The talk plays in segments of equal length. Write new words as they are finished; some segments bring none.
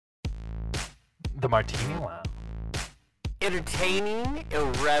The Martini Lounge. Entertaining,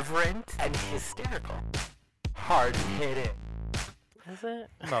 irreverent, and hysterical. Hard-hitting. Is it?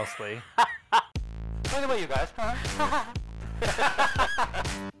 Mostly. What about you guys, huh?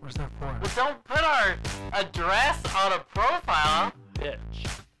 Where's that for? Well, don't put our address on a profile. Bitch.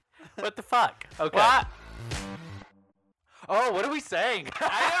 What the fuck? Okay. What? Oh, what are we saying?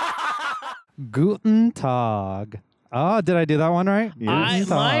 Guten Tag. Oh, did I do that one right? My Guten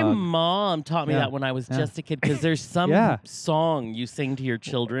Tag. mom taught me Yeah. that when I was Yeah. just a kid, because there's some Yeah. song you sing to your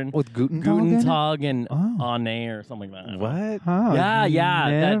children. With Guten Tag. Guten in it? Tag and Oh. Ane or something like that. What? Oh,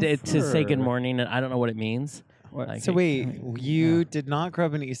 Yeah. To say good never. morning, and I don't know what it means. What- Like, So wait, you did not grow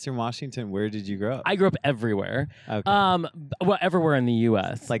up in Eastern Washington. Where did you grow up? I grew up everywhere. Okay. Well, everywhere in the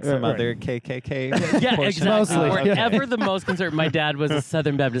U.S. like some Right. other KKK. Yeah, portion? exactly. Mostly, yeah. Wherever the most conservative. My dad was a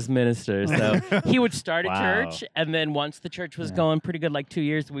Southern Baptist minister, so he would start a Wow. church, and then once the church was going pretty good, like 2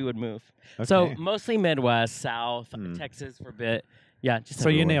 years, we would move. So Okay. mostly Midwest, South, Texas for a bit. Yeah, just So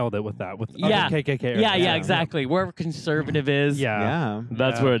you everywhere. nailed it with that. With Yeah. other KKK. Yeah, areas. exactly. Wherever conservative is, Yeah. Yeah.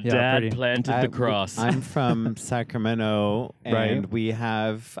 that's Yeah. where Yeah, Dad pretty. planted the cross. I'm from Sacramento, and Right. we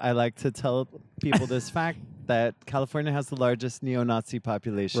have. I like to tell people this fact that California has the largest neo-Nazi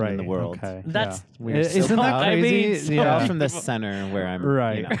population in the world. Okay. That's yeah. We're so Isn't that proud. I mean, crazy? so- We're all yeah. from the center where I'm.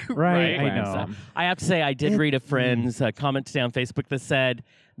 Right. You know, Right. I Right. know. I have to say, I did read a friend's comment today on Facebook that said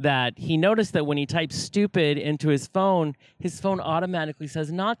that he noticed that when he types stupid into his phone automatically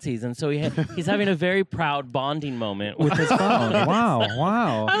says Nazis. And so he's having a very proud bonding moment With his phone. Wow.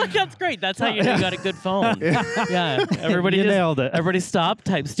 Wow. I think that's great. That's how you know you got a good phone. Yeah. Everybody You just, nailed it. Everybody stop,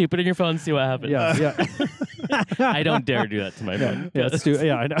 type stupid in your phone, see what happens. Yeah. I don't dare do that to my phone. Yeah.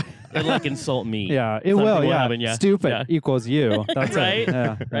 Yeah. I know. It'll like insult me. Yeah. It Something will. Yeah. happen, yeah. Stupid Yeah. equals you. That's Right? It. Yeah.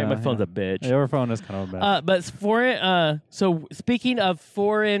 Right? Yeah, My phone's yeah. a bitch. Your phone is kind of a bitch. But foreign. So speaking of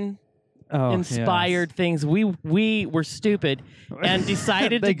foreign Oh, inspired things, we were stupid and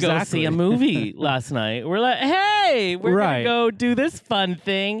decided to go see Exactly. a movie last night. We're like, hey, we're Right. gonna go do this fun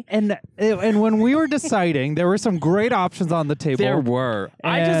thing. And when we were deciding, there were some great options on the table. There were.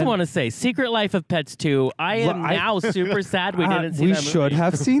 I just And- want to say, Secret Life of Pets 2. I am Right. now super sad we didn't see we that movie. should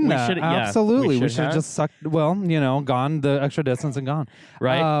have seen We that. should- yeah, Absolutely. we We should should have have. just sucked, gone the extra distance and gone.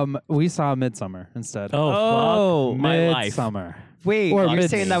 Right. We saw Midsummer instead. Oh, fuck my life. Midsummer. Wait, Or you're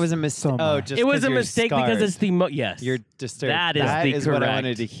saying that was a midsummer. mistake? Oh, just It was 'cause a you're mistake scarred. because it's the yes. You're disturbed. That is That the is what I correct.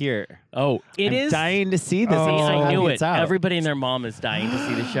 wanted to hear. Oh, it I'm is. dying to see this. Oh. See, I'm so I happy knew it's it. out. Everybody and their mom is dying to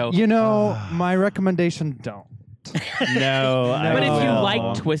see the show. You know, my recommendation, don't. No, I But if you will.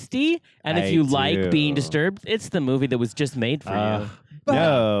 like Twisty and if I you like being do. disturbed, it's the movie that was just made for you.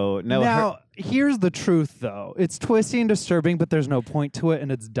 No. Now, here's the truth, though. It's twisty and disturbing, but there's no point to it,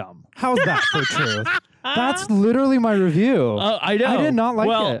 and it's dumb. How's that for truth? That's literally my review. I know. I did not like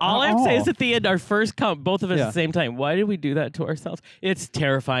well, it all I at have to say all. is at the end, our first both of us Yeah. at the same time. Why did we do that to ourselves? It's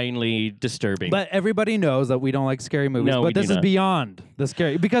terrifyingly disturbing. But everybody knows that we don't like scary movies. No, we but this do is not. beyond the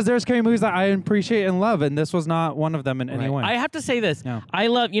scary, because there are scary movies that I appreciate and love, and this was not one of them in any way. I have to say this. Yeah. I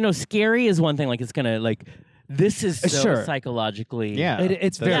love, scary is one thing. Like it's gonna this is so Sure. psychologically. Yeah,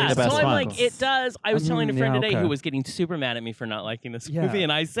 It's those very are Yeah, the best so I'm ones. like, it does. I was telling a friend yeah, today okay. who was getting super mad at me for not liking this Yeah. movie,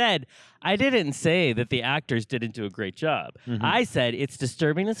 and I said, I didn't say that the actors didn't do a great job. Mm-hmm. I said it's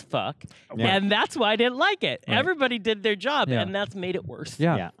disturbing as fuck, Yeah. and that's why I didn't like it. Right. Everybody did their job, Yeah. and that's made it worse.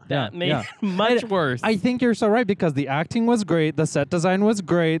 Yeah. Yeah. That made yeah. it much worse. I think you're so right, because the acting was great, the set design was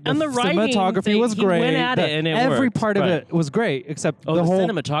great, And the writing, cinematography was he went great. at it and it every worked, part of right. it was great, except Oh, the the whole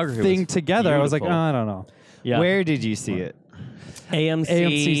cinematography thing was together. I was like, beautiful. I don't know. yeah. Where did you see it?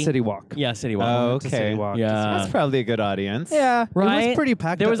 AMC City Walk. Yeah, City Walk. Oh, To City okay. Walk. Yeah. That's probably a good audience. Yeah, Right? It was pretty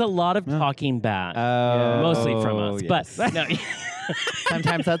packed. There was a up. lot of talking back, Oh, mostly from us, yes. but no.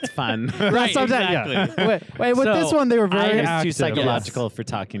 sometimes that's fun. Right, Sometimes, exactly. yeah. Wait, with this So, one, they were I very was It's active. too psychological for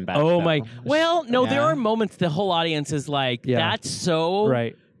talking back. Oh though. my! Well, no, there Yeah. are moments the whole audience is like, Yeah. "That's so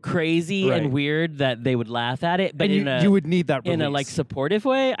Right. crazy Right. and weird," that they would laugh at it, but And in a you would need that in a like release. supportive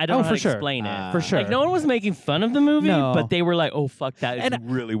way. I don't know how for to sure. explain it. For sure. Like no one was making fun of the movie, No. but they were like, "Oh fuck, that is And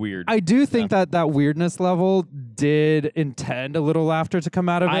really weird." I do think that weirdness level did intend a little laughter to come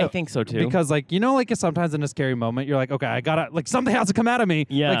out of it. I think so too. Because like sometimes in a scary moment you're like, okay, I gotta something has to come out of me.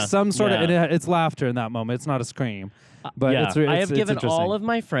 Yeah, Like some sort yeah. of it's laughter in that moment. It's not a scream. But yeah. it's I have it's given all interesting. of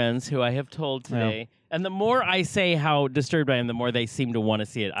my friends who I have told Yeah. today. And the more I say how disturbed I am, the more they seem to want to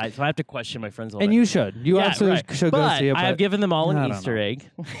see it. So I have to question my friends all the And time. you should. You Yeah, absolutely right. should go But see it. I have given them all I an don't Easter know. egg.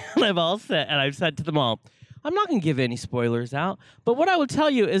 And I've said to them all, I'm not going to give any spoilers out. But what I will tell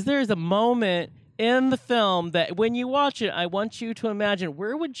you is there is a moment in the film that when you watch it, I want you to imagine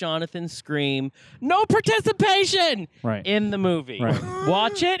where would Jonathan scream, "No participation!" Right. in the movie. Right.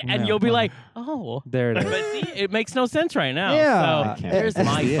 Watch it, and Yeah. you'll be like, "Oh, There it is. But see, it makes no sense right now. Yeah. So I there's can't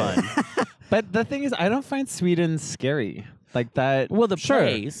my see it. fun. But the thing is, I don't find Sweden scary like that. Well, the Sure.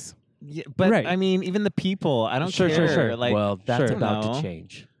 place. Yeah, but Right. I mean, even the people, I don't Sure, care. sure, sure. Like, Well, that's sure. about No. to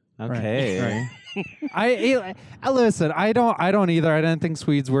change. okay. Right. I listen. I don't either. I didn't think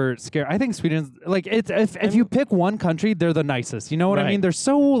Swedes were scared. I think Sweden's like it's if you pick one country, they're the nicest. You know what I Right. mean? They're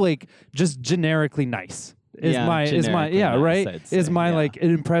so like just generically nice. Is Yeah, my generically yeah nice, right I'd is say, my yeah. like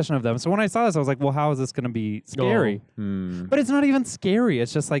impression of them. So when I saw this, I was like, well, how is this going to be scary? Hmm. But it's not even scary.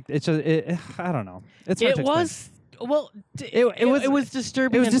 It's just like I don't know. It's hard It to explain. was well. It was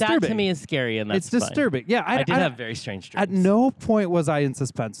disturbing. it was and That to disturbing. me is scary, and that's It's fine. disturbing. Yeah, I did have very strange dreams. At no point was I in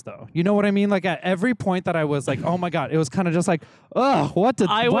suspense, though. You know what I mean? Like at every point that I was like, "Oh my god!" It was kind of just like, "Ugh, what did?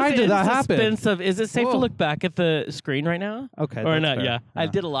 I why was did in that happen?" suspense of, is it safe to Whoa. look back at the screen right now? Okay, Or that's not? fair. Yeah. I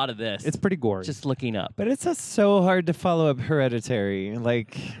Yeah. did a lot of this. It's pretty gory. just looking up. But it's just so hard to follow up Hereditary.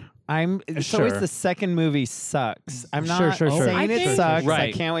 Like, it's always Sure. the second movie sucks. I'm not Sure, sure. saying I it think- sucks. I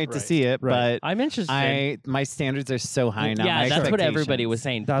Right. can't wait to Right. see it, Right. but I'm interested. my standards are so high now. Yeah, my that's what everybody expectations. was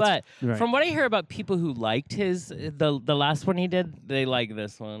saying. That's- but right. from what I hear about people who liked the last one he did, they like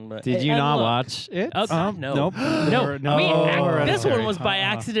this one. But Did you and not look, watch it? Oh, God, no. Nope. No, No. I mean, Oh, this one Hereditary. was by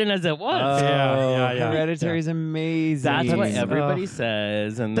accident as it was. Yeah. Hereditary is amazing. That's what That's- everybody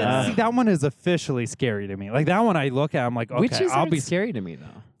says. And See, that one is officially scary to me. Like that one, I look at, I'm like, okay, Witches I'll aren't be scary to me though.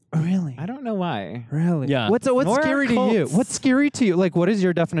 really. I don't know why. Really? Yeah. What's Nor scary to you? cults. What's scary to you? Like, what is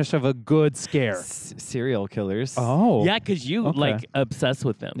your definition of a good scare? Serial killers. Oh. yeah, because you Okay. like obsessed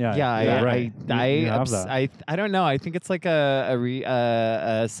with them. Yeah. Yeah, right. You have that. I don't know. I think it's like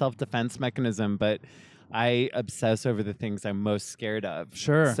a self-defense mechanism, but I obsess over the things I'm most scared of.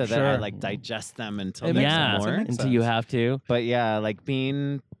 Sure, So that I sure. like digest them until It there's makes Yeah, sense. It more. makes until sense. you have to. But yeah, like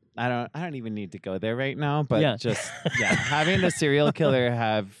being I don't even need to go there right now, but Yeah. just having a serial killer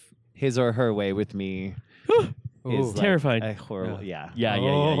have his or her way with me is Ooh. like Terrifying. a horrible yeah. Yeah.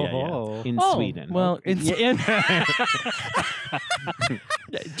 Oh. In Oh, Sweden. Well,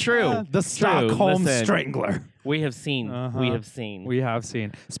 true. The Stockholm Listen, Strangler. We have seen. Uh-huh. We have seen. We have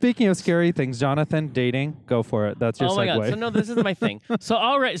seen. Speaking of scary things, Jonathan, dating, go for it. That's your Oh segue. my god! So no, this is my thing. So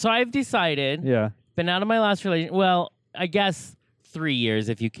all right. So I've decided. Yeah. Been out of my last relation. Well, I guess 3 years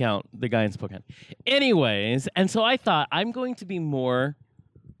if you count the guy in Spokane. Anyways, and so I thought I'm going to be more.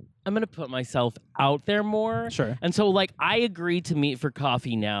 I'm going to put myself out there more. Sure. And so like I agreed to meet for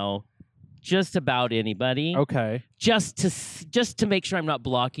coffee now. Just about anybody. Okay. Just to make sure I'm not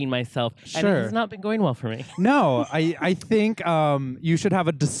blocking myself. And Sure. it has not been going well for me. No, I think you should have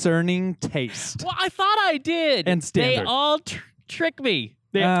a discerning taste. Well, I thought I did. And standard. They all trick me.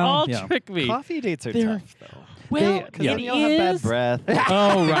 They all yeah. trick me. Coffee dates are They're- tough though. Well, Because it then you'll have bad is- breath.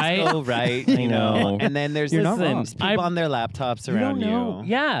 Oh, right. Oh, right. I know. And then there's You're not listen, wrong. people I- on their laptops You around don't know. you.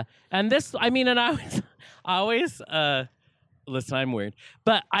 Yeah. And this, I mean, and I always, listen, I'm weird,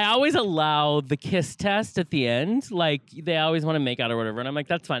 but I always allow the kiss test at the end. Like they always want to make out or whatever. And I'm like,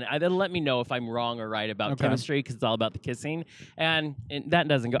 that's fine. Then let me know if I'm wrong or right about Okay. chemistry because it's all about the kissing. And that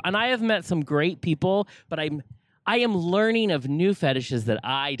doesn't go. And I have met some great people, but I am learning of new fetishes that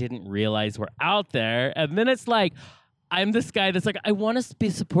I didn't realize were out there. And then it's like, I'm this guy that's like, I want to be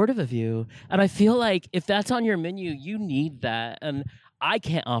supportive of you. And I feel like if that's on your menu, you need that. And I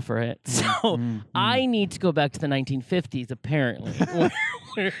can't offer it. So I need to go back to the 1950s, apparently.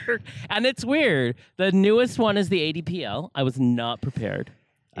 And it's weird. The newest one is the ADPL. I was not prepared.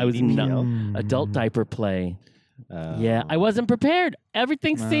 I was not. Adult diaper play. Yeah, I wasn't prepared.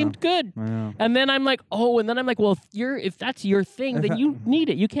 Everything seemed good. Yeah. And then I'm like, well, if that's your thing, then you need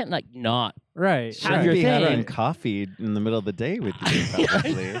it. You can't like not. Right. Have Should your be thing. having coffee in the middle of the day with you,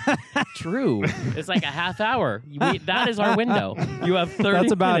 probably. True. It's like a half hour. That is our window. You have 30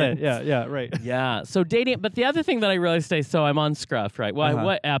 That's about minutes. it. Yeah, right. Yeah. So dating, but the other thing that I realized today, so I'm on Scruff, right? Well, Uh-huh.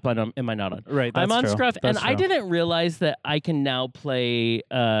 what app am I not on? Right, I'm that's on true. Scruff, and That's I true. didn't realize that I can now play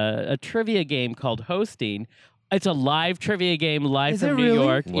a trivia game called Hosting. It's a live trivia game, live Is from it New really?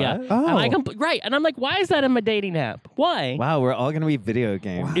 York. What? Yeah. Oh. And I can, right. And I'm like, why is that in my dating app? Why? Wow, we're all going to be video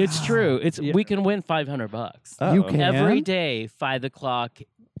games. It's true. It's Yeah. we can win $500 You can? every day, 5 o'clock.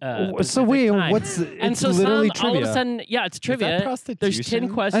 So Pacific wait, time. what's And it's so literally all of trivia. a sudden, yeah, it's trivia. There's 10 prostitution?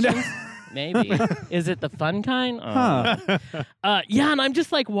 questions. Maybe. Is it the fun kind? Huh. Yeah, and I'm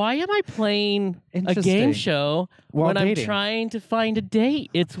just like, why am I playing a Interesting. game show While when dating. I'm trying to find a date?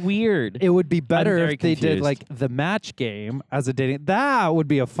 It's weird. It would be better very if they did confused. like the match game as a dating. That would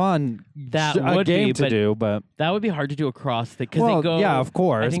be a fun That a would game be, to but do. But that would be hard to do across the because well, they go. yeah, of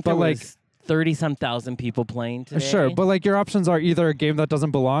course. I think but there like was 30-some thousand people playing today. Sure, but like your options are either a game that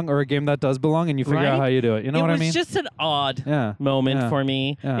doesn't belong or a game that does belong, and you figure out Right? how you do it. You know it what I was mean? just an odd Yeah. moment Yeah. for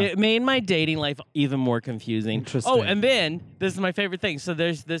me. Yeah. It made my dating life even more confusing. Interesting. Oh, and then this is my favorite thing. So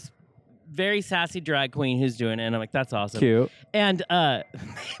there's this very sassy drag queen who's doing it, and I'm like, that's awesome. Cute. And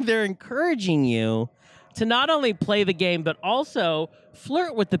they're encouraging you to not only play the game, but also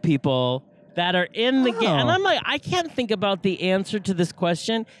flirt with the people that are in the game. And Oh. I'm like, I can't think about the answer to this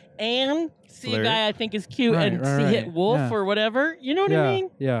question and see Flirt? a guy I think is cute Right, and right, see right. hit wolf Yeah. or whatever. You know what Yeah. I mean?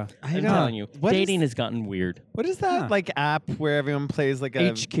 Yeah. I'm know. telling you, What is- dating has gotten weird. What is that Huh. like app where everyone plays like a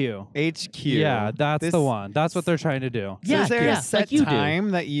HQ. HQ? Yeah, that's This- the one. That's what they're trying to do. So Yeah, is there yeah, a set like you do.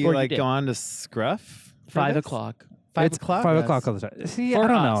 time that you Or you like did. go on to scruff? for 5 this? o'clock. 5 It's o'clock. 5 Yes. o'clock all the time. See, For I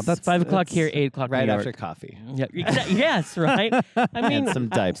don't know. us. That's 5 o'clock that's- here, 8 o'clock Right New York. after coffee. Yeah, yes, right. I mean, And some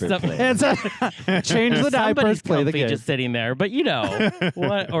diaper some- play. It's change the diapers, somebody's play the comfy game. just sitting there, but you know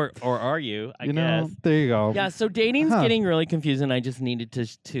what? Or are you? I You guess. know, there you go. Yeah. So dating's Huh. getting really confusing. I just needed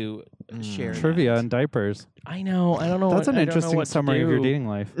to share Trivia that. and diapers. I know. I don't know. That's what, an I don't know interesting what to summary of your do. dating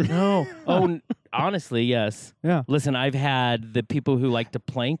life. No. Honestly, yes. Yeah. Listen, I've had the people who like to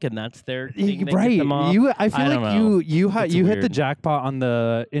plank, and that's their thing. They Right. Get them off. I feel don't like know. you It's hit the weird. jackpot on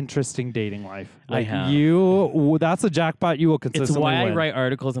the interesting dating life. I Like have. that's a jackpot you will It's consistently why I win. write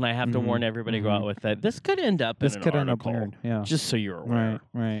articles, and I have to Mhm, warn everybody to go out with it. This could end up This in an could end up article. weird. Yeah. Just so you're aware.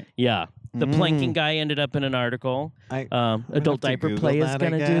 Right. Right. Yeah. The Mm. planking guy ended up in an article. I Adult to diaper Google play is that,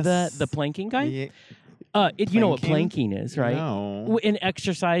 going I to do that. guess. The planking guy? Yeah. You know what Planking? planking is, right? No. In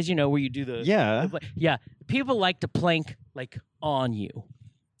exercise, where you do the Yeah. yeah. People like to plank like on you.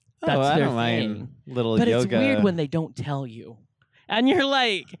 That's I their don't mind thing. little But yoga. it's weird when they don't tell you. And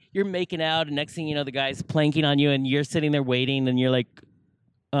you're making out, and next thing you know, the guy's planking on you, and you're sitting there waiting, and you're like,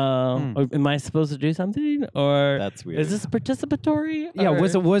 am I supposed to do something? Or That's weird. is this participatory? Yeah. Or-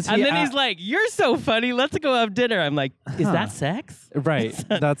 Was he? And then he's like, "You're so funny. Let's go have dinner." I'm like, "Is Huh. that sex?" right.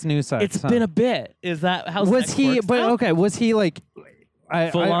 That's new sex. It's huh? been a bit. Is that how Was sex he? works But now? okay. Was he like?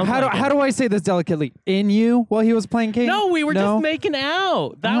 Full on how planking. do I say this delicately? In you while he was playing king? No, we were No? just making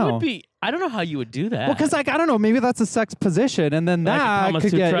out. That Oh. would be. I don't know how you would do that. Well, because I don't know, maybe that's a sex position, and then Like a that Kama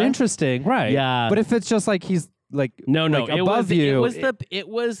could get Sutra? interesting, right? Yeah. But if it's just like he's like no, like it above was, you, It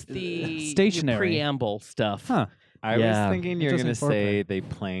was the stationary. preamble stuff. huh? I Yeah. was thinking you're Interesting gonna foreplay. say they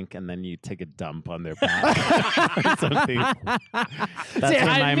plank and then you take a dump on their back or something. That's where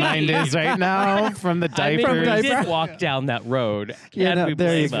my mind is right now from the I mean, diapers. we did walk down that road. Yeah, Can't no, we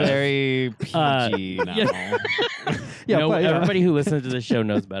there you blame It's us? very PG now. Yeah, but, yeah. everybody who listens to this show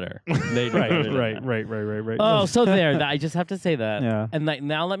knows better. They know better than that. right. Oh, so there. I just have to say that. Yeah. And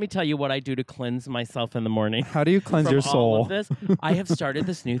now let me tell you what I do to cleanse myself in the morning. How do you cleanse From your all soul? of this. I have started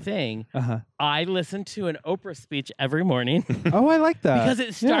this new thing. Uh-huh. I listen to an Oprah speech every morning Oh, I like that because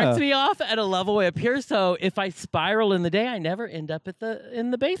it starts me off at a level way up here. So if I spiral in the day, I never end up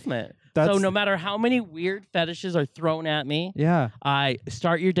in the basement. So That's- no matter how many weird fetishes are thrown at me, Yeah. I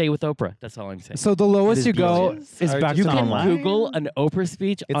start your day with Oprah. That's all I'm saying. So the lowest is you go delicious. is Or back just to you can online? Google an Oprah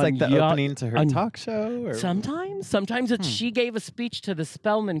speech. It's on like the yacht- opening to her on- talk show. Or Sometimes it's she gave a speech to the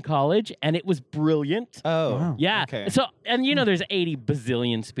Spelman College and it was brilliant. Oh, Wow. Yeah. Okay. So, and there's 80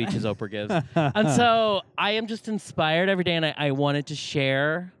 bazillion speeches Oprah gives. And so I am just inspired every day and I wanted to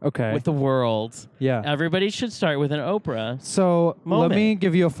share Okay. with the world. Yeah. Everybody should start with an Oprah. So Moment. let me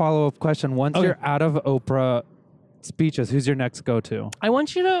give you a follow-up question. Once Okay. you're out of Oprah speeches, who's your next go-to? I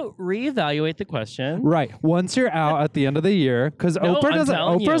want you to reevaluate the question. Right. Once you're out at the end of the year, because No, Oprah I'm doesn't.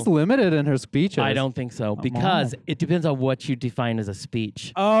 telling Oprah's you. limited in her speeches. I don't think so because it depends on what you define as a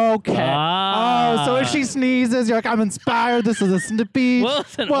speech. Okay. Ah. Oh, so if she sneezes, you're like, I'm inspired. This is a speech. Well,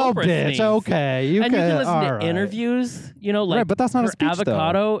 it's an well, Oprah bitch. sneeze. Okay. You And you can listen all to right. interviews, like Right, but that's not a her speech, though.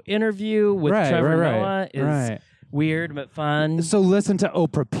 avocado interview with Right, Trevor right, Noah is right. weird but fun. So listen to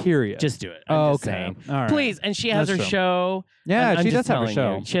Oprah. Period. Just do it. I'm Oh, just okay. saying. All right. Please. And she has That's her true. show. Yeah, I'm she just does have a telling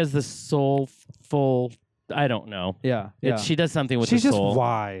show. you. She has the soulful. I don't know. Yeah. Yeah. She does something with She's the just soul.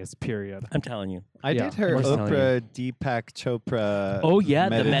 wise. Period. I'm telling you. I Yeah, did her I'm just telling Oprah Deepak Chopra. Oh yeah,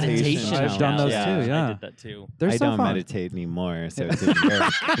 the meditation. challenge. I've done those challenge. too, yeah. I did that too. They're I so don't fun. meditate anymore, so it didn't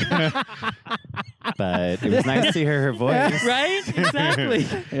work. But it was nice to hear her voice. Right? Exactly.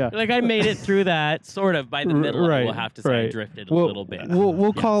 Yeah. Like I made it through that sort of by the middle. I will have to say I right. drifted We'll- a little bit.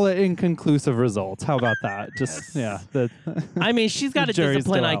 We'll Yeah. call it inconclusive results. How about that? Just yeah. I mean, she's got The a jury's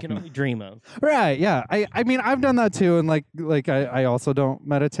discipline still I out. can only dream of. Right. Yeah. I mean, I've done that too, and like I also don't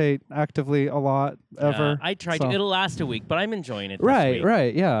meditate actively a lot ever. I tried so. to. It'll last a week, but I'm enjoying it. This Right. week.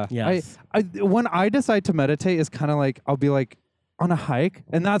 Right. Yeah. Yes. I when I decide to meditate is kind of like I'll be like on a hike,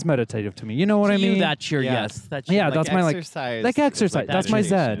 and that's meditative to me. You know what To I you, mean? that's your Yeah. yes. That's Yeah, your, that's my, like- exercise. like exercise. That's my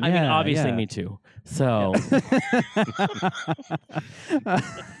meditation. zen. I mean, Yeah, obviously yeah. me too. So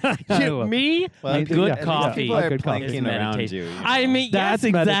I will. me, Well, a good yeah, coffee. People are Good coffee. planking is around meditation. you. I mean, yes, That's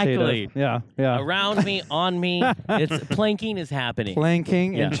exactly. meditative. Yeah. Around me, on me, it's planking is happening.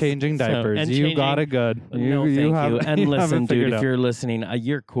 Planking and Yes. changing So- diapers. and you changing- got it good. No, you thank have, you. And you have listen, it figured dude, if out. you're listening,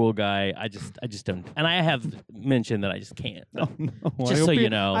 you're a cool guy. I just don't. And I have mentioned that I just can't. No, I Just hope so he- you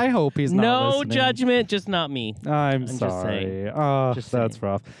know. I hope he's not No listening. judgment, just not me. I'm just sorry. saying. Oh, Just that's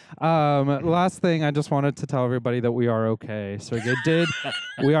saying. rough. Last thing, I just wanted to tell everybody that we are okay. Sergey did.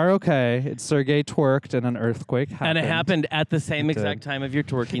 We are okay. Sergey twerked and an earthquake happened. And it happened at the same It exact did. time of your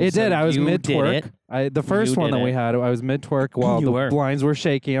twerking. It so did. I was you mid did twerk. it. The first You one did that we it. had, I was mid twerk while You the were. blinds were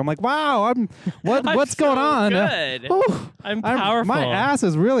shaking. I'm like, wow, I'm what's going so on? Good. Whew. I'm powerful. My ass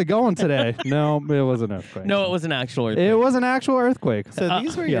is really going today. No, it was an earthquake. No, it was an actual earthquake. It was an actual earthquake. So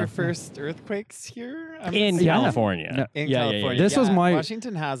these were yeah. your first earthquakes here? I'm in assuming? Yeah. California. No. In Yeah, yeah, California. yeah. This was Yeah, my-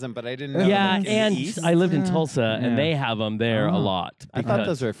 Washington has them, but I didn't know. Yeah, them in the and East. I lived in Yeah. Tulsa, and Yeah. they have them there a Oh. lot. I thought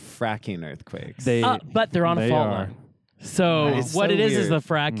because- those were fracking earthquakes. They, but they're on a they fault are. line. So Nice. what So it is the weird.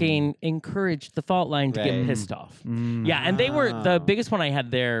 fracking encouraged the fault line to Right. get pissed off. Mm. Yeah, and they were the Wow. biggest one I had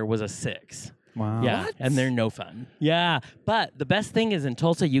there was a 6. Wow. Yeah, and they're no fun. Yeah, but the best thing is in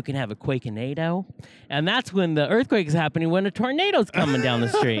Tulsa you can have a Quakenado, and that's when the earthquake is happening when a tornado's coming down the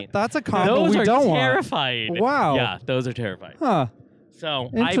street. That's a combo Those we are don't want. terrifying. Wow. Yeah, those are terrifying. Huh.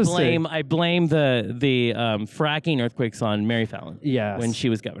 So Interesting. I blame the fracking earthquakes on Mary Fallon. Yes. When she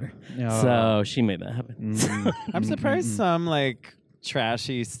was governor. Yeah. So she made that happen. Mm. I'm surprised some like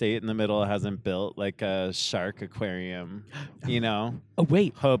trashy state in the middle hasn't built like a shark aquarium, you know, Oh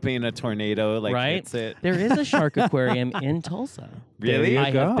wait, hoping a tornado like right? hits it. There is a shark aquarium in Tulsa. Really? I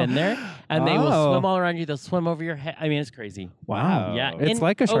go. have been there, and they will Oh. swim all around you. They'll swim over your head. I mean, it's crazy. Wow. Yeah, It's in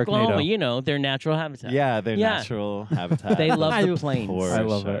like a Oklahoma, Sharknado. you know, their natural habitat. Yeah, their Yeah. natural habitat. They love the Those plains. poor I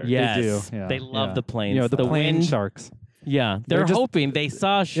love sharks. it. Yes, They do. Yeah. they love yeah. the plains. You know, the plain wind, sharks. Yeah, They're they're just- hoping they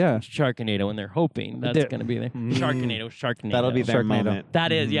saw Yeah. Sharknado, and they're hoping that's They're- going to be there. Mm. Sharknado. That'll be their Sharknado. moment.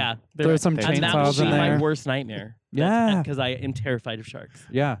 That is, yeah. There's some and that will chainsaws be in my there. worst nightmare. Yeah. because I am terrified of sharks.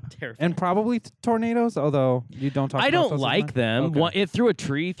 Yeah. Terrified. And probably tornadoes, although you don't talk I about don't those as like much. them. Okay. It threw a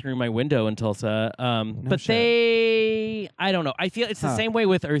tree through my window in Tulsa. But shit. I don't know. I feel it's the Huh. same way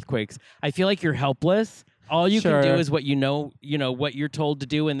with earthquakes. I feel like you're helpless. All you can Sure. do is what you know what you're told to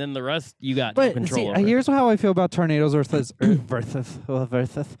do, and then the rest you got no But control see, over. here's how I feel about tornadoes versus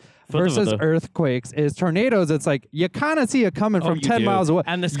earthquakes. Is tornadoes? It's like you kind of see it coming Oh, from you 10 do. miles away.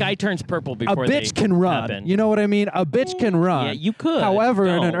 and the sky turns purple A before bitch they can run. happen. You know what I mean? A bitch can run. Yeah, you could. However,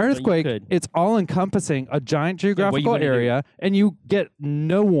 in an Don't, but you earthquake, could. it's all encompassing a giant geographical gonna do? area, and you get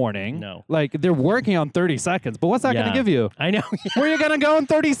no warning. No. Like they're working on 30 seconds, but what's that going Yeah. to give you? I know. Where are you going to go in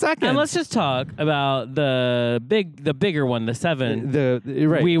 30 seconds? And let's just talk about the bigger one, the 7.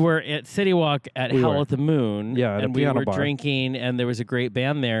 Right. We were at City Walk at We Howl were. at the Moon. Yeah, at a and we piano were bar. drinking, and there was a great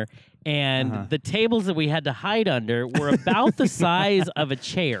band there. And Uh-huh. the tables that we had to hide under were about the size of a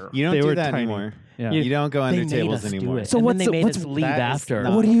chair. You don't They do were that tiny. anymore. Yeah. You don't go They under made tables us do anymore. it. So and what's then the- they made what's- us leave that is after.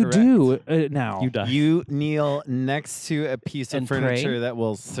 not What do you correct. do now? You die. You kneel next to a piece of And pray? furniture that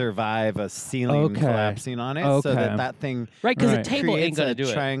will survive a ceiling Okay. collapsing on it, so Okay. that thing Right, because Right. the table ain't creates going a to do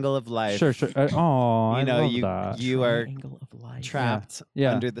it. triangle of life. Sure. Oh, I You know, love you that. you are Triangle of life. trapped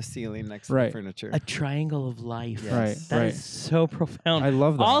Yeah. under the ceiling next to Right. the furniture. A triangle of life. Yes. Right, That right. is so profound. I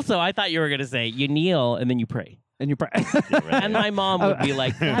love that. Also, I thought you were going to say you kneel and then you pray. And you pray. And my mom would be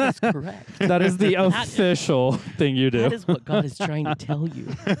like, that is correct. That is the That- official thing you do. That is what God is trying to tell you.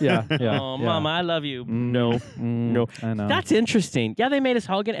 yeah. Yeah. Oh, yeah. Mama, I love you. Mm, No. No. I know. That's interesting. Yeah, they made us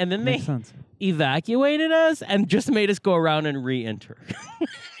hug it, and then they Makes sense. evacuated us and just made us go around and re-enter.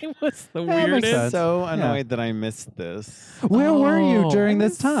 It was the Yeah, it makes weirdest. sense. so Yeah. annoyed that I missed this. Where were you Oh. during I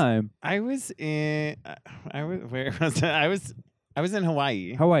this was- time? I was in. I was. Where was I? I was in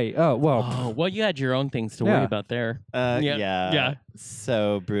Hawaii. Hawaii. Oh, well. Oh, well, you had your own things to Yeah. worry about there. Yeah. Yeah.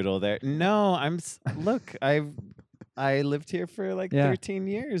 So brutal there. No, look, I lived here for like Yeah. 13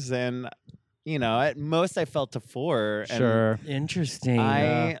 years, and you know, at most I felt to 4. And Sure. Interesting.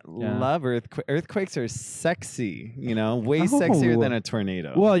 I Yeah. love earthquakes. Earthquakes are sexy, you know, way Oh. sexier than a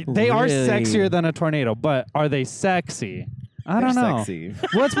tornado. Well, they are Really? sexier than a tornado, but are they sexy? I don't They're know. Sexy.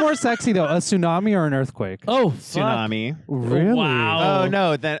 What's more sexy though, a tsunami or an earthquake? Oh, fuck. Tsunami. Really? Wow. Oh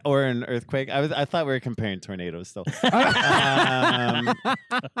no, that or an earthquake. I thought we were comparing tornadoes still.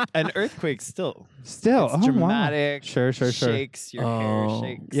 An earthquake still. Still, It's oh dramatic. wow. Sure. Shakes your hair. Oh.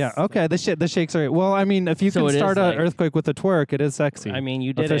 Shakes. Yeah. Okay. The shakes are. Well, I mean, if you So can it is start an like- earthquake with a twerk, it is sexy. I mean,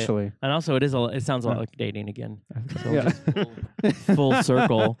 you did officially. it. And also, it sounds a lot like dating again. So Yeah. just full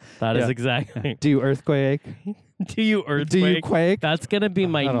circle. That is Yeah. exactly. Do you earthquake? Do you earthquake? Do you quake? That's going to be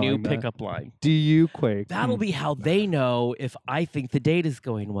my I don't new like that. pickup line. Do you quake? That'll be how they know if I think the date is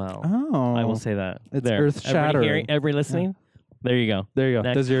going well. Oh. I will say that. It's there. earth-shattering. Everybody hearing? Everybody listening? There you go. There you go.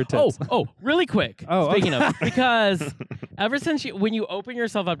 Next. Those are your tips. Oh, really quick. Oh, Speaking of, because ever since when you open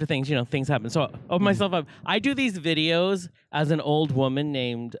yourself up to things, things happen. So I open myself up. I do these videos as an old woman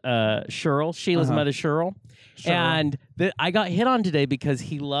named Cheryl, Sheila's mother Cheryl. And I got hit on today because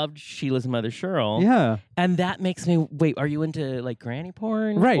he loved Sheila's mother Cheryl. Yeah. And that makes me, wait, are you into like granny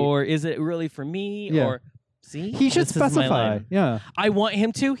porn? Right. Or is it really for me? Yeah. Or see? He should This is my specify. line. Yeah. I want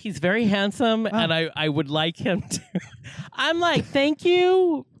him to. He's very handsome, and I would like him to. I'm like, thank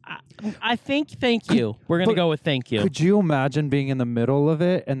you. I think thank you. We're going to But go with thank you. Could you imagine being in the middle of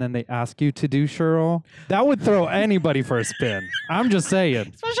it and then they ask you to do Cheryl? That would throw anybody for a spin. I'm just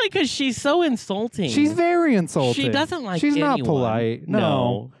saying. Especially because she's so insulting. She's very insulting. She doesn't like She's not anyone. polite.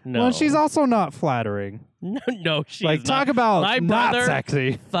 No. No. Well, she's also not flattering. No, she's Like, not. talk about My not brother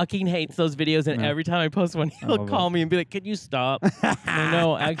sexy. fucking hates those videos, and Yeah. every time I post one, he'll love call me and be like, "Can you stop?"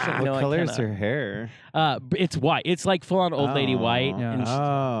 No, actually, What no, color I is cannot. her hair? It's white. It's like full on old lady white. Yeah. And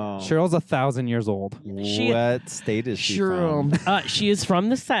Oh. Cheryl's 1,000 years old. She- What state is she Cheryl. from? She is from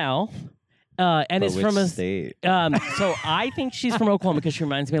the South, and But it's which from a. state? So I think she's from Oklahoma because she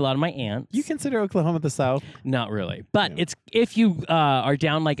reminds me a lot of my aunt. You consider Oklahoma the South? Not really, but Yeah. it's if you are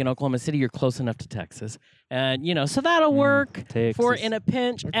down like in Oklahoma City, you're close enough to Texas, and so that'll work for Texas. in a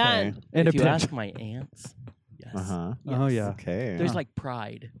pinch. Okay. And In if a you pinch. ask my aunts, yes, Uh-huh. Oh, yeah. Okay. there's like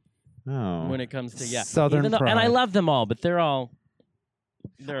pride Oh. when it comes to Southern Even though- and I pride. love them all, but they're a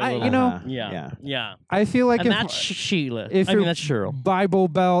little, you know, Uh-huh. yeah. I feel like And if, that's Sheila. if I mean, you're that's Cheryl. Bible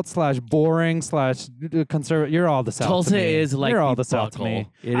Belt / boring / conservative, you're all the South. to Tulsa me. is like you're all the the South to buckle. me.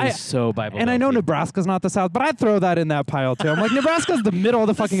 It is so Bible. And I know Belty. Nebraska's not the South, but I'd throw that in that pile too. I'm like, Nebraska's the middle of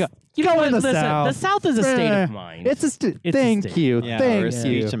the fucking. You know Go what? in the Listen, South. the South is a state Eh, of mind. It's a It's a thank state. you, Yeah, thank or a you.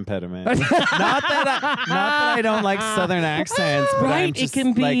 speech impediment. not that I don't like Southern accents, but Right, I'm it just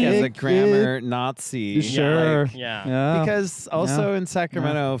can be- like as a It- grammar Nazi. Sure. like, Yeah. Yeah. because also in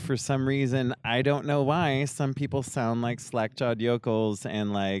Sacramento, for some reason, I don't know why, some people sound like slack-jawed yokels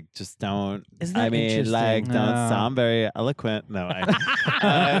and like just don't. Isn't that I mean, interesting? like don't Yeah. sound very eloquent. No,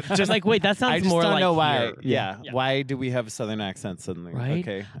 I Just like, wait, that sounds I just more don't like know why. here. Yeah. Yeah. why do we have Southern accents suddenly? Right?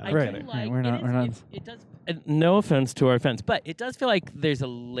 Okay, I Right. do Yeah, like, we're not- we're not- it does. No offense to our offense, but it does feel like there's a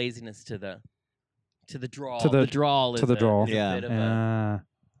laziness to the drawl. To the- drawl. to the drawl. Is a Yeah. bit of Yeah.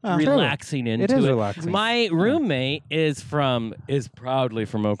 Oh, True. relaxing into It is relaxing. My roommate is proudly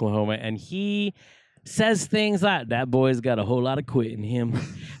from Oklahoma, and he says things like that boy's got a whole lot of quit in him.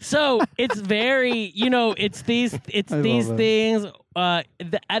 So it's very, it's these I love it. things,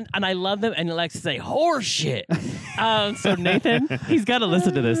 and I love them, and he likes to say horse shit. So Nathan, he's got to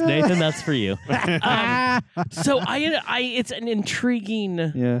listen to this. Nathan, that's for you. So it's an intriguing.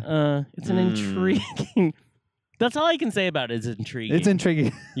 Yeah. It's an intriguing. That's all I can say about it. Is intriguing. It's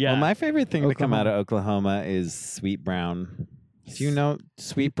intriguing. Yeah. Well, my favorite thing to come out Oklahoma. of Oklahoma is Sweet Brown. Do you know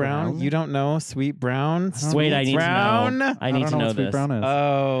Sweet Brown? Brown? You don't know Sweet Brown? don't Wait, I Sweet need Brown? to know. I need don't to know what Sweet this. Brown is.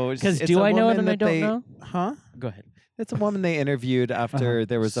 Oh, Because it's do a I know it woman and I that don't they- know? Huh? Go ahead. It's a woman they interviewed after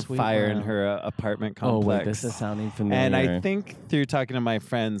there was a Sweet fire in Brown. her apartment Oh complex. wait, this is sounding familiar. And I think through talking to my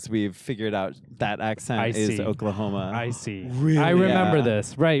friends, we've figured out that accent I is see. Oklahoma. I see. Really? I remember Yeah.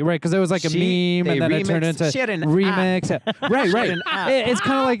 this. Right, because it was like a They meme, and then it turned remixed- into she had an remix. Right, right. an app. It's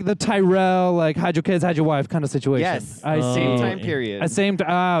kind of like the Tyrell, like hide your kids, hide your wife kind of situation. Yes. I see. Same Oh, time yeah. period. I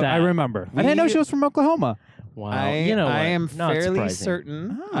That- remember. I didn't know We- she was from Oklahoma. wow. I, you know what? I am Not fairly surprising.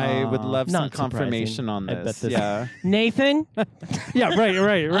 certain. I would love some Not surprising. confirmation on I bet this. this- Yeah. Nathan, Yeah,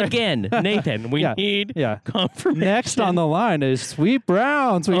 right. again, Nathan, we Yeah. need Yeah. confirmation. Next on the line is Sweet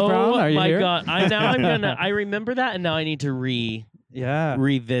Brown. Sweet oh Brown, are you my here? god! I remember that, and now I need to Yeah.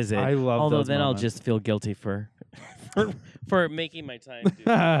 revisit. I love Although those then moments. I'll just feel guilty for for making my time.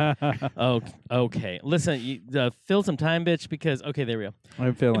 Do. Okay. Listen, fill some time, bitch. Because there we go.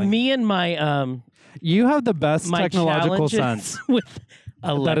 I'm feeling. Me and my You have the best my technological challenges sense. with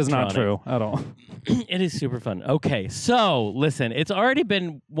That is not electronics. true at all. It is super fun. Okay, so listen, it's already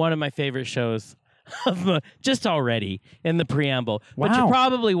been one of my favorite shows just already in the preamble. But you're Wow.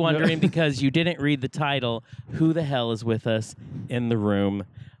 probably wondering because you didn't read the title, who the hell is with us in the room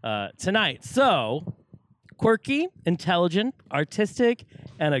tonight? So, quirky, intelligent, artistic,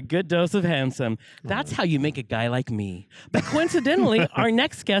 and a good dose of handsome. That's how you make a guy like me. But coincidentally, our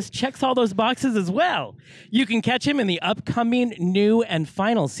next guest checks all those boxes as well. You can catch him in the upcoming new and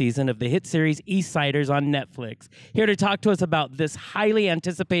final season of the hit series East Siders on Netflix. Here to talk to us about this highly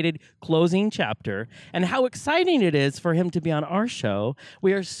anticipated closing chapter and how exciting it is for him to be on our show,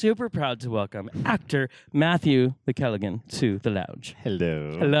 we are super proud to welcome actor Matthew McKelligan to the lounge.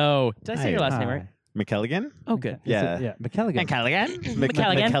 Hello. Hello. Did I say Hi. your last name Hi. right? McKelligan? Oh, good. Yeah. Yeah, McKelligan. McKelligan?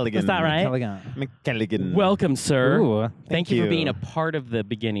 McKelligan. Is that right? McKelligan. McKelligan. Welcome, sir. Ooh. Thank you for you. being a part of the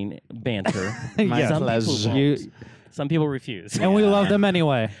beginning banter. My Some pleasure. people won't. Some people refuse. And we love them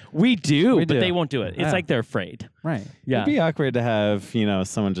anyway. We do, We but do. they won't do it. It's Yeah. like they're afraid. Right. Yeah. It'd be awkward to have,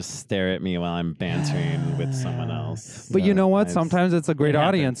 someone just stare at me while I'm bantering with someone else. But you So know what? I've- Sometimes it's a great It happens.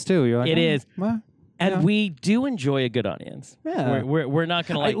 audience too. You're like, It is. Well, And yeah. we do enjoy a good audience. Yeah. We're not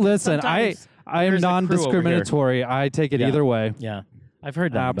going to like. Listen, sometimes I am there's a crew over here. non-discriminatory. I take it Yeah. either way. Yeah. I've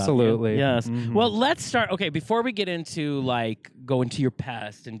heard that. Absolutely. About you. Yes. Mhm. Well, let's start. Okay, before we get into go into your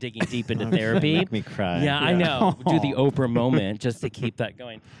past and digging deep into therapy. Make me cry. Yeah, I know. Do the Oprah moment just to keep that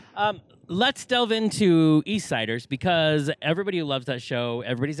going. Let's delve into East Siders because everybody who loves that show,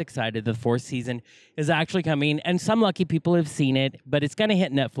 everybody's excited. The fourth season is actually coming, and some lucky people have seen it, but it's going to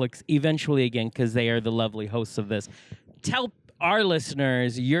hit Netflix eventually again because they are the lovely hosts of this. Tell our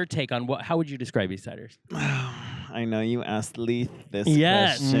listeners your take on how would you describe East Siders? I know you asked Leith this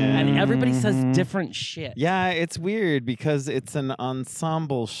Yes, question. and everybody says different shit. Yeah, it's weird because it's an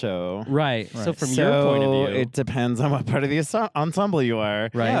ensemble show. Right. So Right. from your point of view, it depends on what part of the ensemble you are.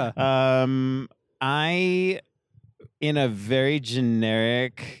 right. Yeah. I, in a very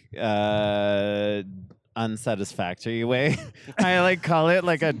generic, unsatisfactory way, I call it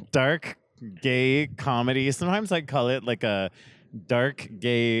like a dark gay comedy. Sometimes I call it like a dark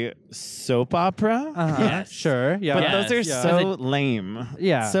gay soap opera. Uh-huh. Yes. Sure. Yeah. But Yes. those are Yeah. so lame.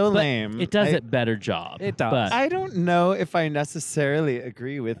 Yeah. So But lame. It does I, it better job. It does. But I don't know if I necessarily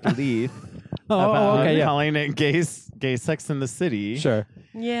agree with Leith Oh, about okay. Yeah. calling it gay Sex in the City. Sure.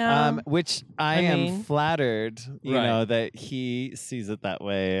 yeah. Which I I am mean- flattered, Right. that he sees it that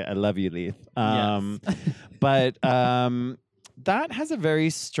way. I love you, Leith. Yes. But that has a very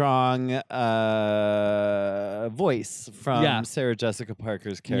strong voice from Yeah. Sarah Jessica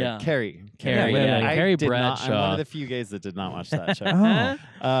Parker's character, Yeah. Carrie. Carrie, yeah. I Carrie did not- I'm one Bradshaw. of the few gays that did not watch that show.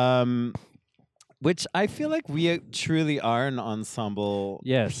 Oh. Which I feel like we truly are an ensemble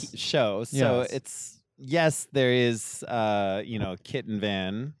Yes. show. So Yes. it's yes, there is Kit and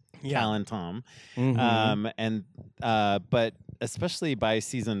Van, Cal and Tom, Mhm. but especially by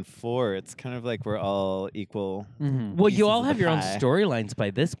season 4, it's kind of like we're all equal. Mhm. Well, you pieces all of have the your own pie. storylines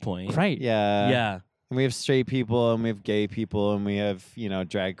by this point. Right. Yeah, Yeah. And we have straight people, and we have gay people, and we have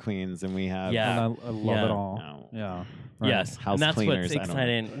drag queens, and we have Yeah. And I love Yeah. it all. No. Yeah. Yes. House and that's cleaners, what's I don't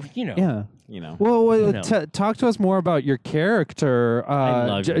know. exciting. You know. Yeah. Well, You know. talk to us more about your character, I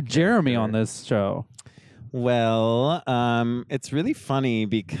love your Jeremy, character. on this show. Well, it's really funny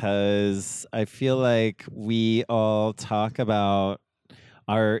because I feel like we all talk about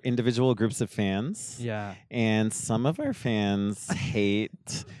our individual groups of fans. Yeah. And some of our fans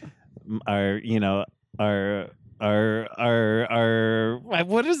hate our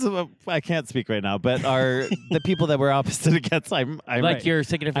what is it? I can't speak right now, but the people that we're opposite against. I'm Like your I'm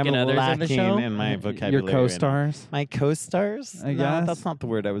significant others in lacking the show. in my vocabulary. Your right now. co-stars. My co-stars. I No, guess. that's not the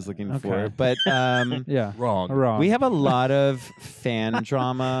word I was looking for. Okay. But Yeah. Wrong. Wrong. we have a lot of fan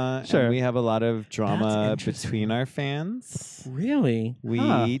drama. Sure. And we have a lot of drama interesting. between our fans. Really? We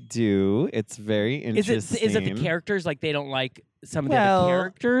Huh. do. It's very interesting. Is it the characters like they don't like some of the Well, other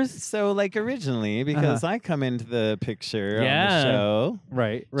characters? So, originally, because I come into the picture on Yeah. the show,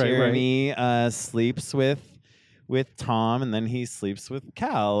 Right. Right. Jeremy sleeps with Tom, and then he sleeps with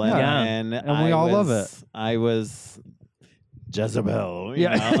Cal. And, Yeah. and, And we I all love was- I was Jezebel. you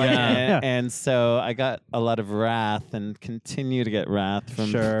Yeah. know, Yeah. And so I got a lot of wrath and continue to get wrath from,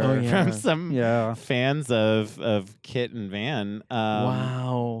 Sure. Oh, yeah. from some Yeah. fans of Kit and Van.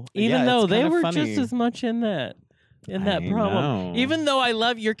 Wow. yeah, Even though it's they kinda were funny. just as much in that I problem. know. Even though I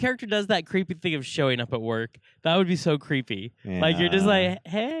love your character does that creepy thing of showing up at work. That would be so creepy. Like you're just Yeah. like,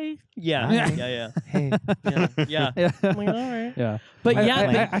 hey. Yeah. Hi. Yeah. Hey. Yeah. Yeah. Yeah. I'm like, all right. Yeah. But I, yeah, I,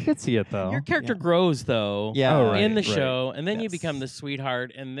 but I could see it though. your character Yeah. grows though. Yeah. Oh, right, in the right. show, and then you Yes. become the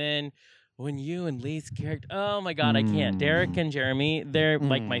sweetheart, and then when you and Lee's character. Oh my God, I can't. Derek and Jeremy, they're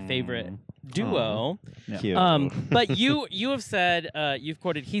like my favorite duo. Cute. But you have said, you've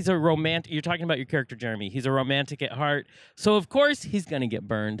quoted, he's a romantic. You're talking about your character Jeremy. He's a romantic at heart, so of course he's gonna get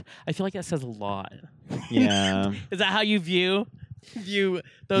burned. I feel like that says a lot. Yeah. Is that how you view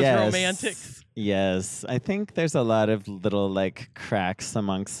those Yes. romantics? Yes, I think there's a lot of little like cracks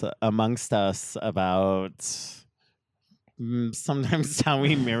amongst us about sometimes how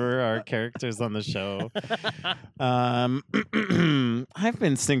we mirror our characters on the show. I've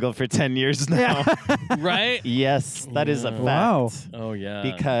been single for 10 years now. Right? Yes, that is a fact. Wow. Oh yeah.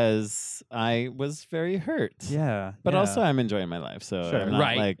 Because I was very hurt. Yeah. But yeah. also I'm enjoying my life, so Sure. I'm not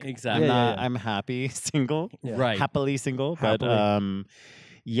Right, like exactly. I'm happy single, Yeah. Right. happily single, Happily. but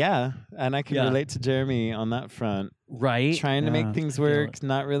yeah, and I can Yeah. relate to Jeremy on that front. Right? Trying to Yeah. make things feel work,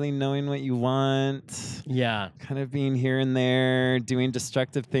 not really knowing what you want, Yeah. kind of being here and there, doing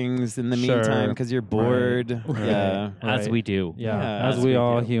destructive things in the Sure. meantime because you're bored. Right. Yeah. As Right. we do. Yeah, Yeah, as as we we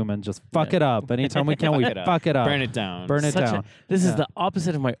all do. human, just fuck it up. Anytime we can, we Fuck it up. fuck it up. Burn it down. Burn it Such a- down. this is Yeah. the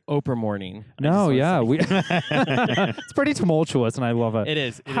opposite of my Oprah morning. I just No, wanna yeah, say. we. It's pretty tumultuous, and I love it. It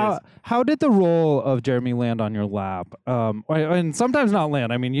is. It how is. how did the role of Jeremy land on your lap? And sometimes not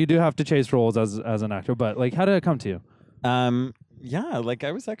land. I mean, you do have to chase roles as an actor, but like, how did it come to you? Yeah, like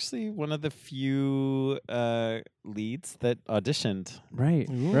I was actually one of the few leads that auditioned. Right,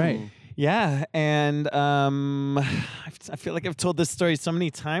 Ooh. Yeah, and I feel like I've told this story so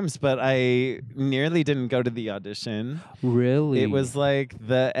many times, but I nearly didn't go to the audition. Really? It was like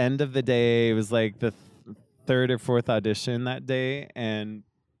the end of the day. It was like the third or fourth audition that day, and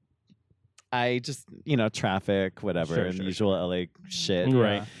I just, traffic, whatever, Sure, and sure, the usual LA shit.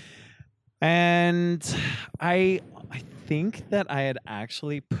 Right. And I think that I had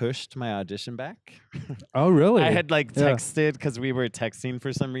actually pushed my audition back. Oh, really? I had like Yeah. texted because we were texting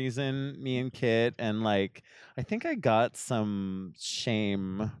for some reason, me and Kit, and like I think I got some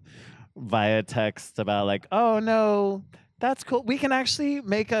shame via text about like, oh no, that's cool. We can actually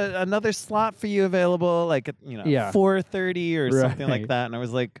make another slot for you available, like Yeah. 4:30 or something Right. like that. And I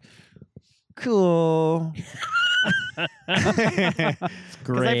was like, cool. Because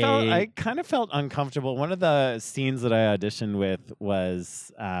I kind of felt uncomfortable. One of the scenes that I auditioned with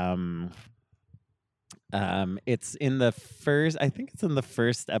was it's in the first, I think it's in the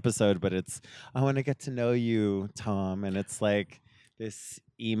first episode, but it's I want to get to know you, Tom, and it's like this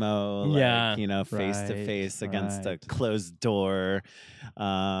emo, Yeah. face to Right, face against a right. closed door,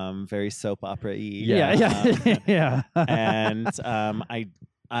 very soap opera-y. Yeah. Yeah. And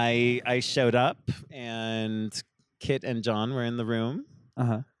I showed up, and Kit and John were in the room.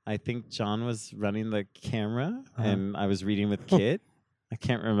 Uh-huh. I think John was running the camera, Uh-huh. and I was reading with Kit. I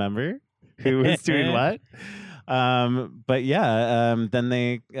can't remember who was doing what. But yeah,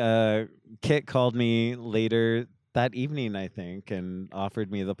 then Kit called me later that evening, I think, and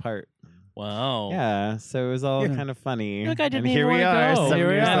offered me the part. Wow. Yeah, so it was all Yeah. kind of funny. Look, I didn't and even here we wanna are, go. 7 Here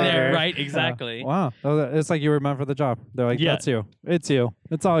we years are. later. Right, exactly. Wow. Oh, it's like you were meant for the job. They're like, Yeah. that's you. It's you.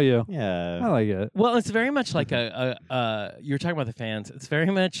 It's all you. I Yeah. like it. Well, it's very much like you're talking about the fans. It's very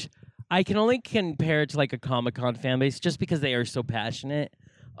much, I can only compare it to like a Comic-Con fan base just because they are so passionate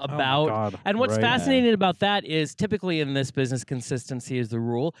about. God. And what's Right. fascinating about that is typically in this business, consistency is the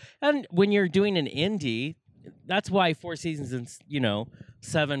rule. And when you're doing an indie, that's why 4 seasons and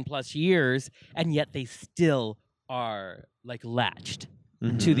 7+ years, and yet they still are like latched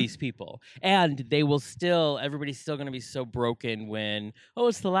to these people, and they will still. Everybody's still going to be so broken when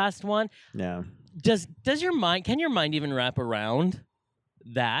it's the last one. Yeah. Does your mind? Can your mind even wrap around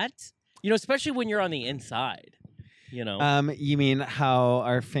that? Especially when you're on the inside. You mean how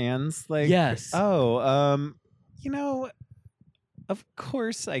our fans like? Yes. Oh, of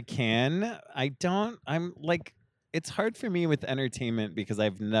course I can. I don't. I'm like, it's hard for me with entertainment because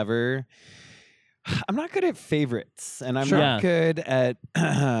I'm not good at favorites, and I'm Sure. not good at.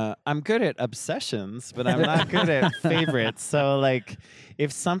 I'm good at obsessions, but I'm not good at favorites. So, like,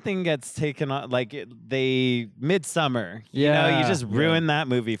 if something gets taken on, like Midsummer, you Yeah. just ruined that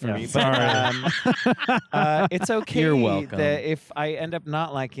movie for Yeah, me. sorry. But it's okay. You're welcome. That if I end up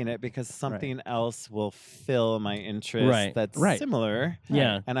not liking it because something else will fill my interest Right. that's Right. similar,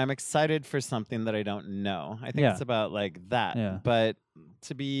 Yeah. and I'm excited for something that I don't know. I think Yeah. it's about like that. Yeah. But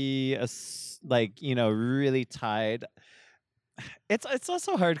to be really tied, it's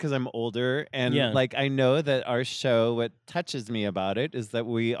also hard because I'm older, and Yeah. like I know that our show, what touches me about it is that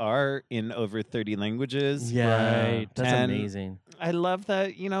we are in over 30 languages. Right. That's And amazing. I love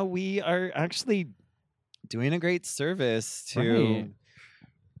that, we are actually doing a great service to Right.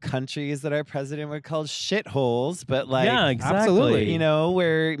 countries that our president would call shitholes, but like, yeah, exactly. absolutely. you know,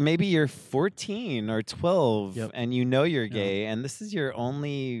 where maybe you're 14 or 12 Yep. and you know you're gay, and this is your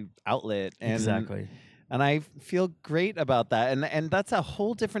only outlet. And, Exactly. And I feel great about that. And that's a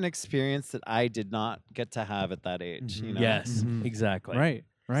whole different experience that I did not get to have at that age. You know? Yes, Mhm. exactly. Right.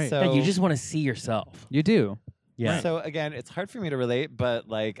 Right. So- Yeah, you just want to see yourself. you do. Yeah. So again, it's hard for me to relate, but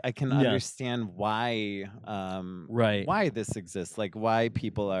like I can Yeah. understand why Right. why this exists, like why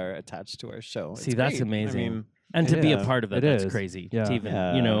people are attached to our show. See, It's that's great. amazing. I mean, And to be a Yeah, part of that, it that's is. crazy. Yeah. To even,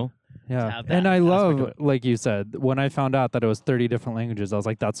 Yeah. you know, Yeah. have And that I aspect love, of it. like you said, when I found out that it was 30 different languages, I was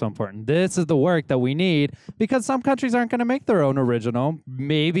like, that's so important. This is the work that we need because some countries aren't going to make their own original,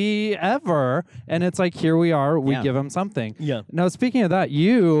 maybe ever. And it's like, here we are, we Yeah. give them something. Yeah. Now, speaking of that,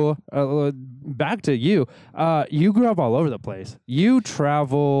 you, back to you, you grew up all over the place. You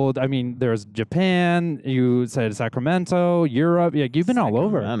traveled, I mean, there's Japan, you said Sacramento, Europe. Yeah, you've been all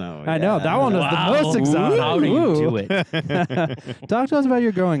over. Sacramento, I know. That one was Wow. the most exotic. How do you Ooh. do it? Talk to us about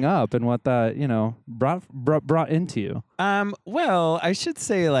your growing up and what that, you know, brought into you. Well, I should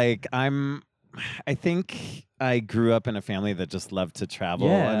say like I think I grew up in a family that just loved to travel.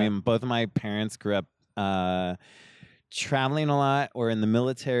 Yeah. I mean, both of my parents grew up traveling a lot or in the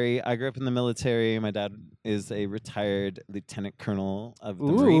military. I grew up in the military. My dad is a retired lieutenant colonel of the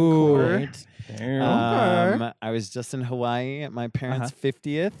Marine Ooh. Corps. Right. There. I was just in Hawaii at my parents'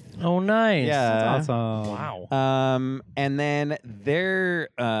 50th. Oh, nice. Yeah. That's awesome. Wow. And then their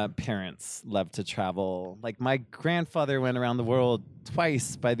parents loved to travel. Like my grandfather went around the world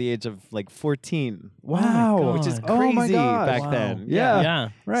twice by the age of like 14. Wow. Which is God. Oh my crazy gosh. back Wow. then. Yeah. Yeah.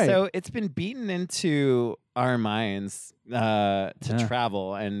 Right. So it's been beaten into our minds to Yeah.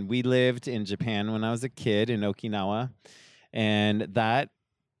 travel. And we lived in Japan when I was a kid in Okinawa. And that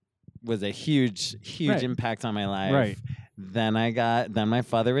was a huge Right. impact on my life. Right. Then my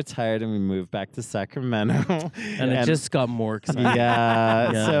father retired and we moved back to Sacramento. And it just got more exciting.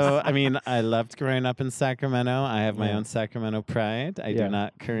 yeah. Yes. So, I mean, I loved growing up in Sacramento. I have my Yeah. own Sacramento pride. I Yeah. do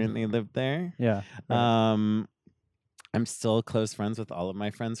not currently live there. yeah. Right. I'm still close friends with all of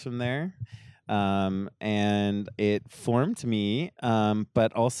my friends from there. And it formed me,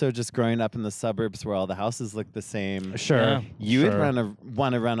 but also just growing up in the suburbs where all the houses look the same. Sure. Yeah. You would Sure.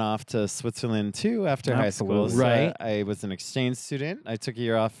 want to run off to Switzerland too after high school. Absolutely. So Right. I was an exchange student. I took a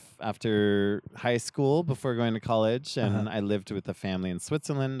year off after high school before going to college, and I lived with a family in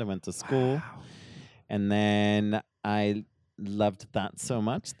Switzerland. I went to school, Wow. and then I loved that so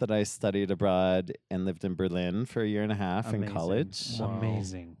much that I studied abroad and lived in Berlin for a year and a half in Amazing. college. Wow.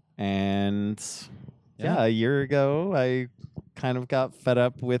 Amazing. And Yeah. yeah, a year ago, I kind of got fed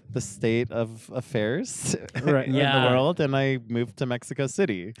up with the state of affairs Right. in Yeah. the world, and I moved to Mexico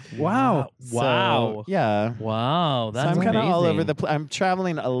City. Wow. Wow. So, yeah. Wow. So That's I'm kind of all over amazing. the I'm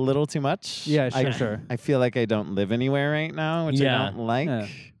traveling a little too much. Yeah, I, sure. I feel like I don't live anywhere right now, which Yeah. I don't like. Yeah.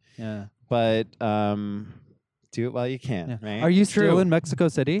 Yeah. But do it while you can, Yeah. right? Are you True. still in Mexico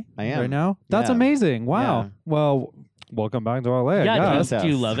City? I am. Right now? That's Yeah. amazing. Wow. Yeah. Well, welcome back to LA. Yeah, I do you- guess. do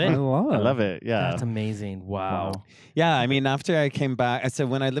you love it? I love it. I love it. Yeah. That's amazing. Wow. Yeah, I mean, after I came back, so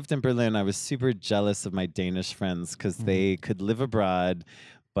when I lived in Berlin, I was super jealous of my Danish friends because they could live abroad,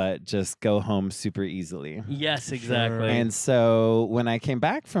 but just go home super easily. Yes, exactly. And so when I came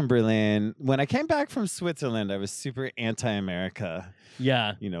back from Berlin, when I came back from Switzerland, I was super anti-America.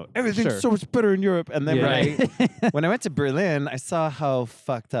 yeah. You know, everything's Sure. so much better in Europe. And then Yeah. when I went to Berlin, I saw how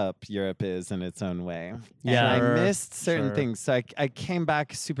fucked up Europe is in its own way. Yeah. And Sure, I missed certain sure. things. So I came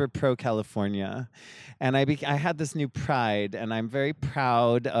back super pro California. And I had this new pride, and I'm very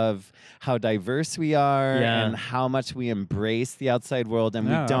proud of how diverse we are Yeah. and how much we embrace the outside world, and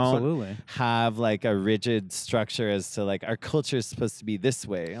Yeah, we don't absolutely. have like a rigid structure as to like our culture is supposed to be this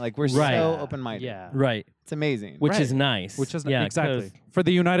way. Like we're Right. so open-minded. Yeah. Right. It's amazing. Which Right. is nice. Which is yeah, exactly 'cause for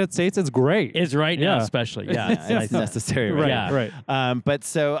the United States. It's great. It's right now, Yeah. especially. Yeah. Yeah, it's necessary. Right. Yeah. Right. But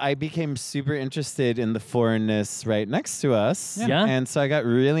so I became super interested in the foreignness right next to us. Yeah. And so I got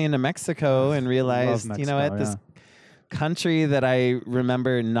really into Mexico and realized, you know what, Mexico, this country that I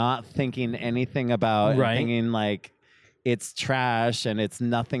remember not thinking anything about Right. and thinking like it's trash and it's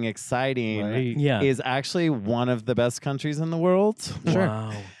nothing exciting Right. Yeah. is actually one of the best countries in the world. Sure.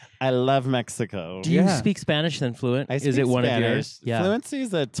 Wow. I love Mexico. Do you Yeah. speak Spanish then, fluent? I Is speak it one Spanish. of yours? Yeah. Fluency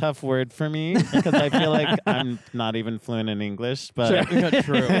is a tough word for me because I feel like I'm not even fluent in English. But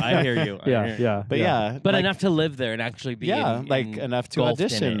True. I hear you. I Yeah. hear you. Yeah. but yeah, But like, enough to live there and actually be yeah, like in- enough to engulfed in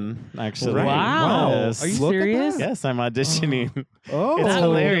it. audition. Actually, Right. Wow. Yes. Are you Look at serious? that. Yes, I'm auditioning. Oh, It's That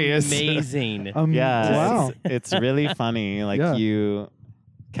hilarious. Amazing. Yeah, Wow. it's really funny. Like Yeah. you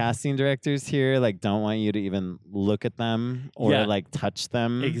casting directors here like don't want you to even look at them or Yeah. like touch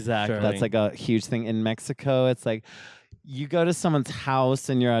them. Exactly. That's like a huge thing in Mexico. It's like you go to someone's house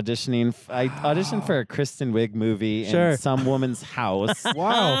and you're auditioning. I auditioned for a Kristen Wiig movie Sure. in some woman's house.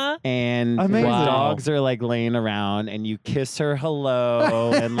 Wow. And Amazing. the Wow. dogs are like laying around and you kiss her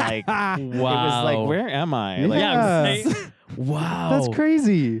hello and like Wow. it was like, where am I? Like, Yeah. Yeah. right? Wow. That's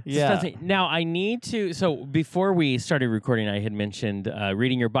crazy. It's Yeah. fascinating. Now I need to. So before we started recording, I had mentioned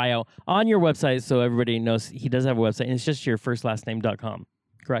reading your bio on your website, so everybody knows he does have a website, and it's just your firstlastname.com.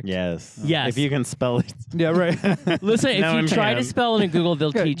 Correct. Yes. Yes. If you can spell it. Yeah, right. Listen, No if you one try to can. spell it in Google,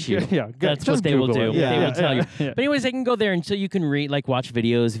 they'll Good. teach you. Yeah, good. That's Just what they will Google do. it. Yeah. They will tell you. Yeah. But anyways, they can go there and so you can read, like, watch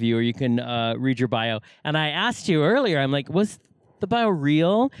videos of you, or you can read your bio. And I asked you earlier, I'm like, was the bio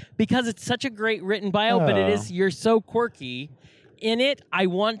real? Because it's such a great written bio, but it is, you're so quirky. In it, I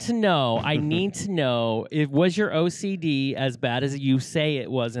want to know, I need to know, was your OCD as bad as you say it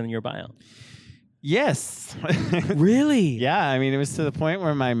was in your bio? Yes. Really? Yeah, I mean, it was to the point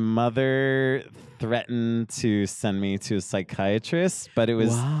where my mother threatened to send me to a psychiatrist, but it was,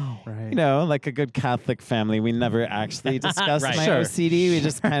 Wow. Right. you know, like a good Catholic family. We never actually discussed Right. my Sure. OCD. We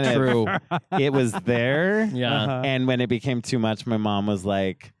just kind of, True. it was there. Yeah. Uh-huh. And when it became too much, my mom was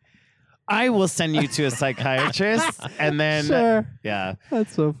like, I will send you to a psychiatrist. And then, Sure. yeah.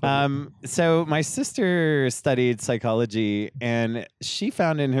 That's so funny. So my sister studied psychology, and she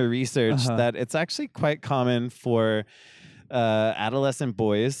found in her research Uh-huh. that it's actually quite common for adolescent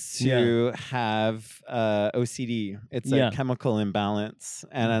boys to have OCD. It's Yeah. a chemical imbalance,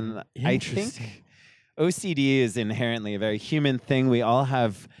 and I Interesting. think OCD is inherently a very human thing. We all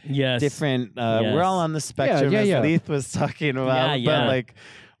have Yes. different. We're all on the spectrum, yeah, as yeah. Leith was talking about. Yeah. But like,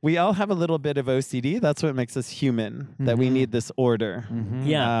 we all have a little bit of OCD. That's what makes us human. That we Mhm. need this order. Mhm.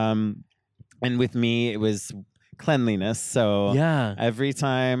 Yeah. And with me, it was cleanliness. So Yeah. every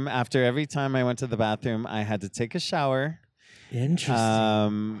time I went to the bathroom, I had to take a shower.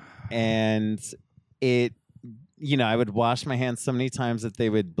 Interesting. And it, I would wash my hands so many times that they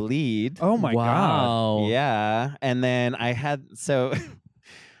would bleed. Oh my God. wow. Yeah. And then I had, so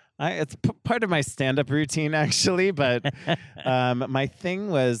it's part of my stand-up routine actually, but my thing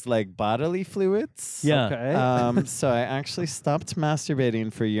was like bodily fluids. Yeah. Okay. So I actually stopped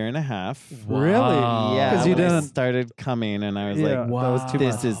masturbating for a year and a half. Really? Wow. Yeah, 'Cause you when I didn't- started coming, and I was Yeah, like, that was too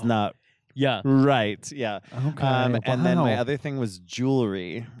 "This much. is not Yeah. right." Yeah. Okay. And then my wow. other thing was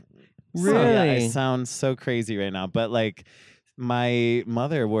jewelry. So, Really? yeah, I sound so crazy right now, but like, my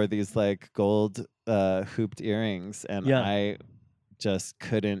mother wore these like gold hooped earrings, and Yeah. I just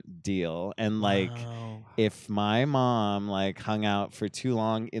couldn't deal. And like, Wow. if my mom like hung out for too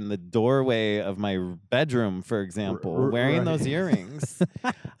long in the doorway of my bedroom, for example, wearing right. those earrings,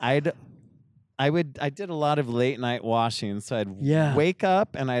 I did a lot of late night washing, so I'd Yeah. wake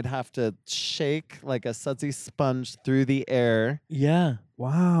up and I'd have to shake like a sudsy sponge through the air, Yeah.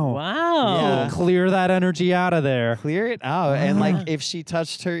 Wow. Wow. Yeah. Clear that energy out of there. clear it out. And Ah. like, if she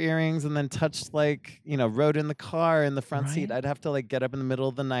touched her earrings and then touched like, rode in the car in the front seat, Right. I'd have to like get up in the middle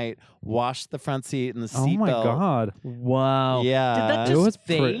of the night, wash the front seat and the Oh seat my belt. God. Wow. Yeah. Did that It just was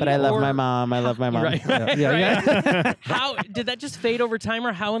fade? But I love or- my mom. I love my mom. Right. Yeah, yeah. Right. How did that just fade over time,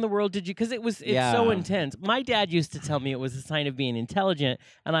 or how in the world did you? Because it's so Yeah. intense. My dad used to tell me it was a sign of being intelligent,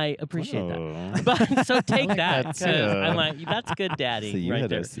 and I appreciate that. Oh. But so take like that that because too. I'm like, that's good daddy So you right had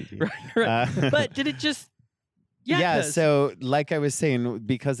there. OCD. Right, right. Uh, But did it just? Yeah, 'cause- so like I was saying,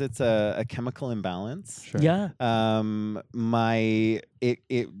 because it's a chemical imbalance, Sure. yeah.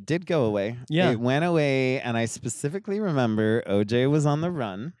 it did go away. Yeah. It went away, and I specifically remember OJ was on the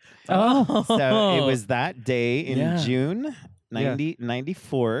run. Oh. So it was that day in Yeah. June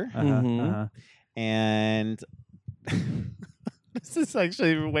 94. Uh-huh, Mhm. uh-huh. And this is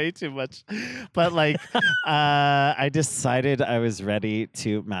actually way too much, but like I decided I was ready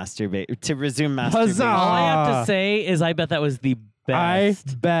to resume Huzzah! masturbation. All I have to say is, I bet that was the I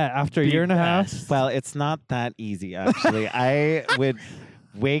best. bet after a The year and a half. best. Well, it's not that easy actually. I would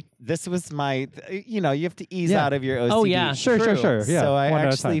wake. This was my. You have to ease Yeah. out of your OCD. Oh, yeah. Sure. Yeah. So I one at a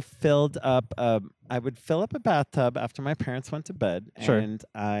actually time. filled up. I would fill up a bathtub after my parents went to bed, Sure. and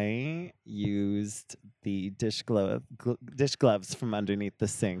I used the dish gloves from underneath the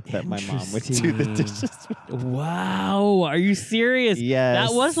sink that my mom would do the Interesting. dishes with. Wow. Are you serious? Yes.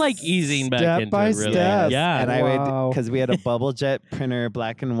 That was like easing back Step into by it, really. step. Yeah. And I Wow. would, because we had a bubble jet printer,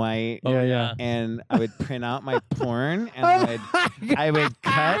 black and white. Oh, yeah. And I would print out my porn, and I would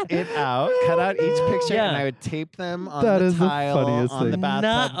cut out each picture, Yeah. and I would tape them on That the is the tile funniest on the thing.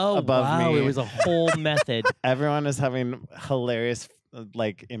 bathtub Oh, above wow. me. It was a whole method. Everyone is having hilarious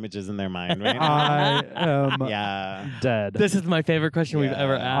like images in their mind right now. I am Yeah. dead. This is my favorite question we've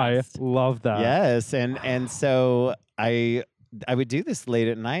ever Yeah. I asked. love that. Yes, and so I would do this late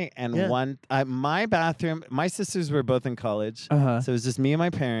at night, and Yeah. my bathroom. My sisters were both in college, Uh-huh. so it was just me and my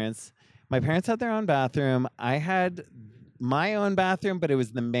parents. My parents had their own bathroom. I had my own bathroom, but it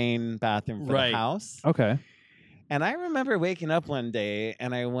was the main bathroom for Right. the house. Okay. And I remember waking up one day,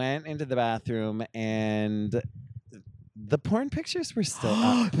 and I went into the bathroom, and the porn pictures were still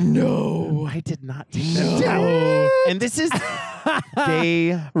up. No. I did not take them down. And this is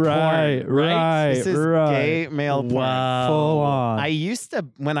gay Right, porn, right, This is right. gay male porn. Wow. Full on. I used to,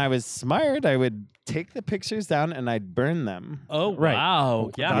 when I was smart, I would take the pictures down and I'd burn them. Oh, Right. wow.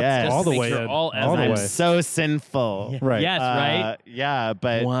 Yeah. Yes. Just all to the make way sure in. all All the I'm way. so sinful. Right. Yes, right? Yeah,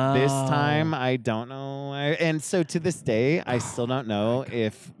 but this Wow. time I don't know. And so to this day, I still don't know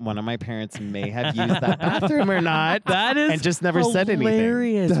if one of my parents may have used that bathroom or not. That is and just never said anything.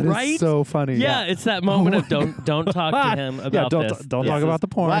 hilarious, That is right? so funny. yeah, it's that moment of don't talk to him about yeah, don't this. don't This talk is- about the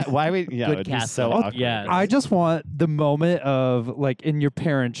porn. Why would Good it would be so casting. awkward? Yes. I just want the moment of like in your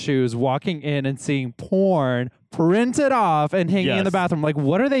parents' shoes, walking in and seeing porn printed off and hanging in the Yes. bathroom. Like,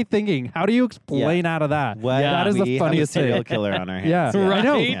 what are they thinking? How do you explain out of that? What? Yeah. That is We the have a funniest serial thing. killer on our hands. Yeah, Right? I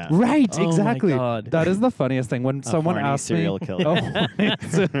know. Yeah. Right, Oh my exactly. God. That is the funniest thing when someone horny asks me. serial killer.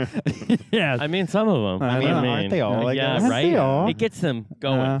 Oh, yes. I mean, some of them. I mean, aren't they all, I yeah, guess? right. Aren't they all? It gets them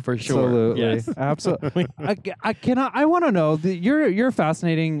going for sure. Absolutely, Yes. absolutely. I want to know that you're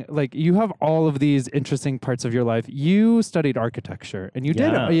fascinating. Like you have all of these interesting parts of your life. You studied architecture, and you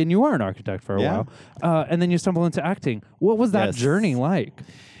Yeah. and you were an architect for a Yeah. while, and then you stumbled into acting. What was that Yes. journey like?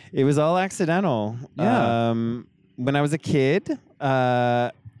 It was all accidental. Yeah. When I was a kid,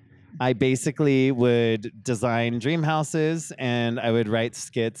 I basically would design dream houses and I would write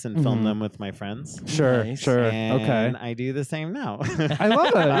skits and film Mhm. them with my friends. Sure, Nice. sure. And Okay, I do the same now. I love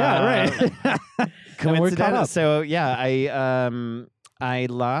it. Yeah, right. And we're caught Coincidental. up. So yeah, I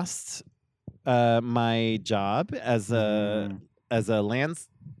lost my job as a lands.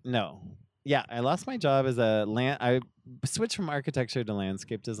 No, yeah, I lost my job as a land. I switched from architecture to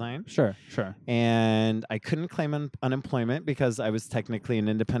landscape design, Sure, sure. and I couldn't claim unemployment because I was technically an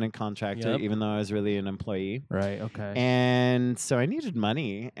independent contractor, Yep. even though I was really an employee. Right. Okay. And so I needed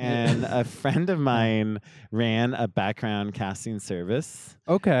money, and a friend of mine ran a background casting service.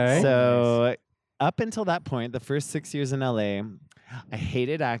 Okay. So up until that point, the first 6 years in LA, I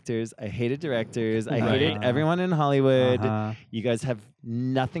hated actors, I hated directors, I hated Right. everyone in Hollywood. Uh-huh. You guys have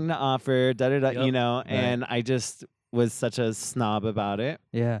nothing to offer, da da da, Yep. you know. And I just was such a snob about it.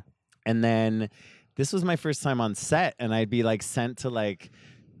 Yeah. And then this was my first time on set, and I'd be like sent to like,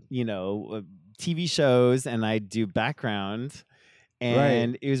 TV shows, and I'd do background.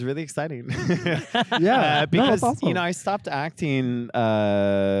 And it was really exciting. Yeah. No, because that's awesome. I stopped acting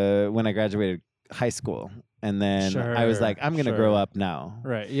when I graduated high school, and then I was Sure, like, I'm gonna grow sure. up now.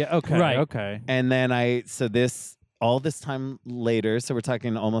 Right. Yeah. Okay. Right. Okay. And then all this time later, so we're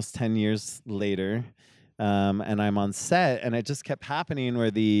talking almost 10 years later, and I'm on set, and it just kept happening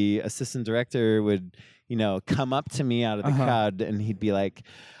where the assistant director would, come up to me out of the Uh-huh. crowd, and he'd be like,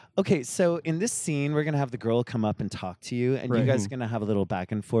 okay, so in this scene, we're going to have the girl come up and talk to you, and you Right. guys are going to have a little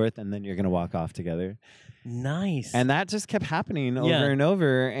back and forth, and then you're going to walk off together. Nice. And that just kept happening over Yeah. and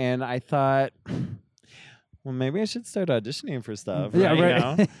over, and I thought, well, maybe I should start auditioning for stuff. Yeah. you Right.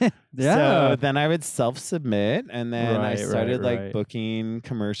 know? Yeah. So then I would self-submit, and then I Right, started right, like right. booking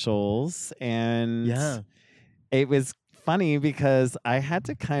commercials, and Yeah. it was funny because I had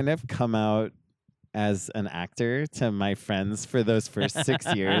to kind of come out as an actor to my friends for those first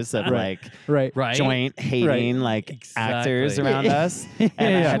 6 years of Right. like Right. Right. joint hating like actors Exactly. around us, Yeah, and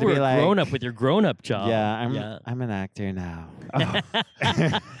I yeah. had to you be were like, grown up with your grown up job. yeah, I'm an actor now,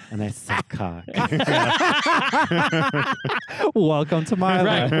 and I suck cock. Welcome to my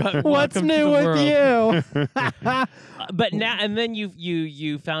Right. life. What's Welcome to new the with you? But now and then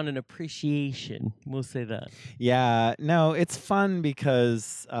you found an appreciation. We'll say that. Yeah, no, it's fun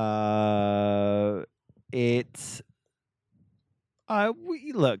because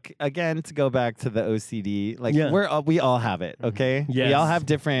we look again to go back to the OCD. Like Yeah. we all have it, okay? We all Yes. have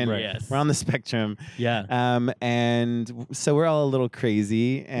different. Right. Yes. We're on the spectrum, Yeah. so we're all a little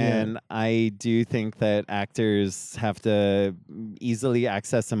crazy. And I do think that actors have to easily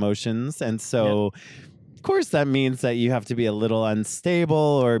access emotions, and so. Of course, that means that you have to be a little unstable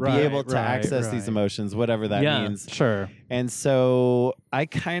or be Right, able to right, access these right. emotions, whatever that Yeah. means. Sure. And so I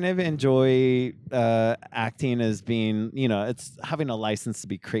kind of enjoy acting as being, it's having a license to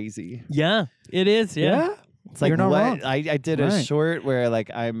be crazy. Yeah. It is. Yeah. It's like You're not what wrong. I did a Right. short where like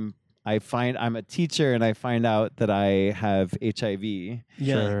I'm I'm a teacher and I find out that I have HIV. Yeah.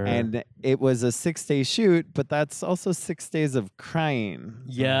 Sure. And it was a 6-day shoot, but that's also 6 days of crying.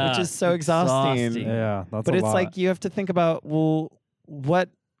 Yeah. Which is so exhausting. Yeah, that's But a it's lot. like you have to think about, well, what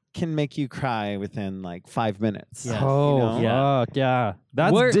can make you cry within like 5 minutes? Yeah. Oh, You know? Yeah. fuck, yeah.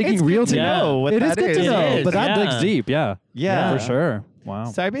 That's We're- digging It's real good to deep. know what It is that good to is. know, It is, but that yeah. digs deep, yeah. Yeah. For sure. Wow.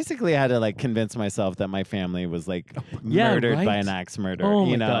 So I basically had to like convince myself that my family was like Yeah, murdered by right. an axe murder. Oh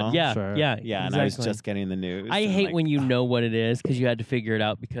you my know? God. Yeah. Sure. Yeah. Yeah, and I was exactly. just getting the news. I and, hate like, when you know what it is because you had to figure it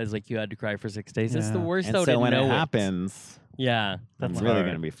out because like you had to cry for 6 days. It's the Yeah. worst and though so to when know it happens, Yeah, I'm that's really hard.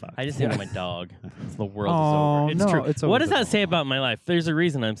 gonna be fucked. I just need my dog. The world Oh, is over. It's no, true. it's What over does the that say about my life? There's a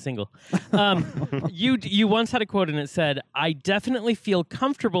reason I'm single. You once had a quote and it said, "I definitely feel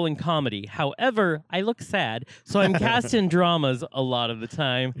comfortable in comedy. However, I look sad, so I'm cast in dramas a lot of the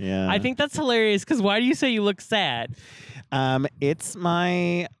time." Yeah. I think that's hilarious because why do you say you look sad? It's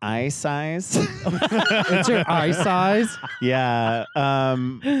my eye size. It's your eye size. Yeah.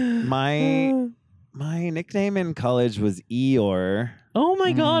 My nickname in college was Eeyore. Oh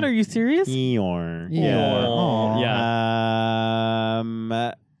my God, are you serious? Eeyore. Aw. Yeah.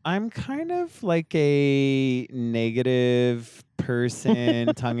 I'm kind of like a negative person,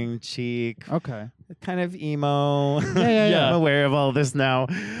 tongue in cheek, Okay. kind of emo. Yeah. I'm aware of all this now.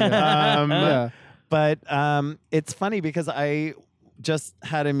 Yeah. But it's funny because I just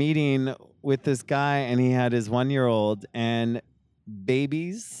had a meeting with this guy and he had his 1-year-old, and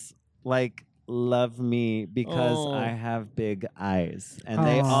babies like love me because Oh. I have big eyes, and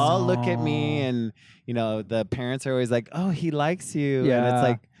they all look at me, Aw. and you know the parents are always like, "Oh, he likes you," and Yeah. it's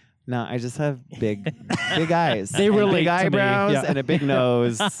like, no, I just have big eyes. They and relate big to me, eyebrows yeah. and a big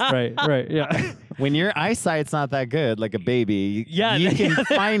nose. Right. Yeah. When your eyesight's not that good, like a baby, Yeah, you can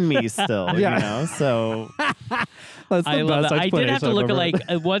find me still. Yeah. You know, so That's the I love best that. I did have to explanation look I've at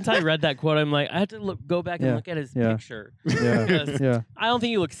ever like once I read that quote, I'm like, I had to go back and Yeah. look at his Yeah. picture. Yeah. Because Yeah. I don't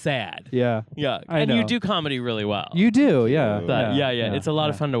think you look sad. Yeah. Yeah, I and you know. do comedy really well. You do. Yeah. But yeah, it's a lot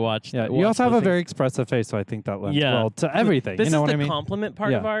of fun to watch. Yeah. watch You also have a those very things. expressive face, so I think that lends Yeah. well to everything. This you know is what the I mean? compliment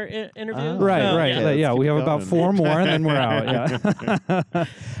part Yeah. of our interview. Ah. Right, So, right. yeah. let's Yeah, keep we it have about going. 4 more, and then we're out. Yeah.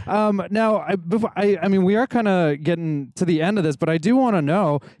 Now, I mean, we are kind of getting to the end of this, but I do want to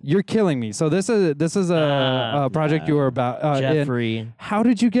know. You're killing me. So this is a project you were about. in. Jeffrey. How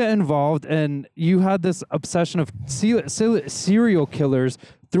did you get involved? And you had this obsession of serial killers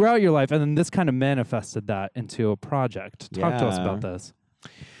throughout your life, and then this kind of manifested that into a project. Talk to us Yeah. about this.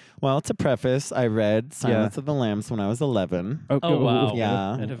 Well, to preface, I read Silence of the Lambs when I was 11. Oh wow.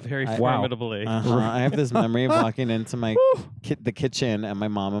 Yeah. At a very Wow. formidable age. Uh-huh. I have this memory of walking into my the kitchen, and my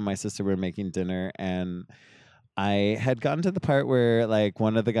mom and my sister were making dinner, and I had gotten to the part where like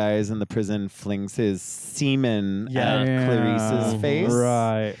one of the guys in the prison flings his semen Yeah. at Clarice's face.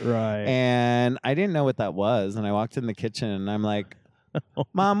 Right. And I didn't know what that was. And I walked in the kitchen and I'm like,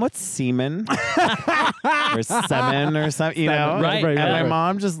 Mom, what's semen? Or semen or something, you know? Right, And right. my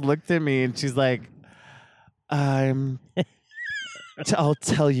mom just looked at me and she's like, I'll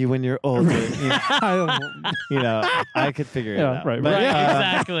tell you when you're older. You know, I could figure it Yeah, out. right, But, Right,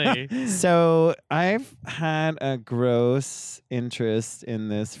 uh, exactly. So I've had a gross interest in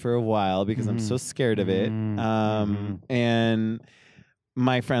this for a while because I'm so scared of it. And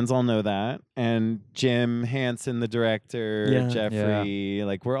my friends all know that. And Jim Hansen, the director, Yeah. Jeffrey,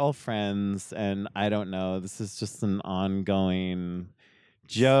 like we're all friends. And I don't know, this is just an ongoing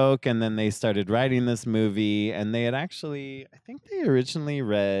joke. And then they started writing this movie, and they had actually, I think they originally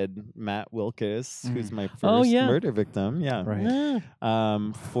read Matt Wilkes, who's my first Oh, yeah. murder victim. Yeah. Right.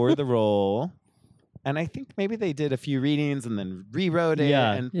 Yeah. For the role. And I think maybe they did a few readings and then rewrote it,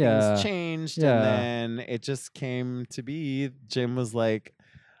 Yeah. and Yeah. things changed. Yeah. And then it just came to be. Jim was like,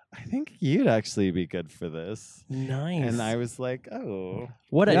 I think you'd actually be good for this. Nice. And I was like, oh.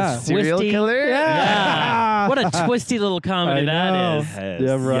 what a Yeah. twisty Serial killer? Yeah. What a twisty little comedy that is.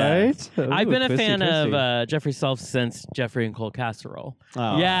 Yeah, right. I've been a Twisty, fan twisty. of Jeffrey Self since Jeffrey and Cole Casserole.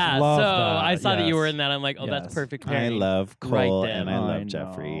 Oh, Yeah, so love that, I saw that you were yes. in that. I'm like, oh, Yes. that's perfect I pairing. love Right Cole then. and I I love know.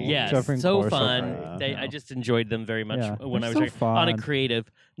 Jeffrey. Yes, Jeffrey and so Cole are so fun. great. I just enjoyed them very much Yeah, when I they're was so on a fun. creative.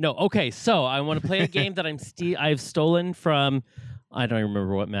 No, okay, so I want to play a game that I've stolen from. I don't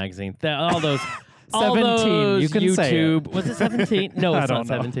remember what magazine. All those. All 17, those you can say it. YouTube. Was it 17? No, I it's not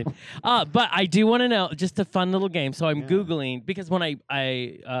don't know. 17. But I do want to know, just a fun little game. So I'm Googling, because when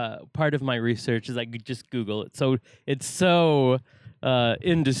I part of my research is I could just Google it. So it's so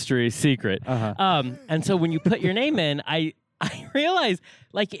industry secret. Uh-huh. And so when you put your name in, I realized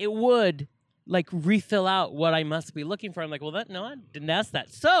like it would like refill out what I must be looking for. I'm like, well, I didn't ask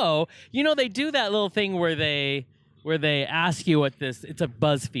that. So, they do that little thing where they where they ask you what it's a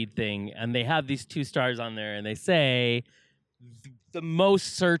BuzzFeed thing, and they have these 2 stars on there, and they say the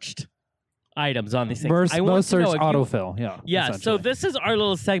most searched items on these things. I want Most to know search if you- autofill. Yeah. Yeah, so essentially. this is our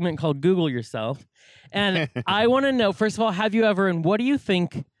little segment called Google Yourself. And I want to know, first of all, have you ever, and what do you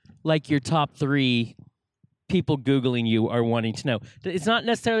think, like, your top 3 people Googling you are wanting to know? It's not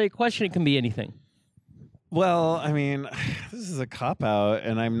necessarily a question, it can be anything. Well, I mean, this is a cop out,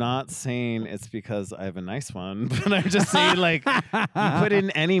 and I'm not saying it's because I have a nice one, but I'm just saying, like, you put in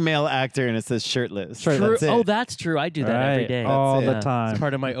any male actor and it says shirtless. Shirtless. That's it. Oh, that's true. I do that every Right, day. all Yeah, the time. It's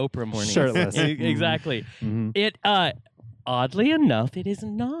part of my Oprah morning. Shirtless. Exactly. Mhm. It, oddly enough, it is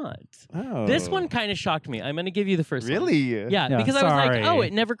not. Oh. This one kind of shocked me. I'm going to give you the first one. Really? Yeah, Yeah, because I was like, sorry. oh,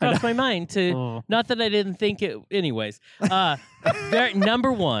 it never crossed my mind to. Oh. Not that I didn't think it. Anyways,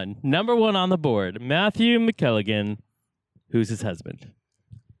 number one on the board, Matthew McKelligan, who's his husband.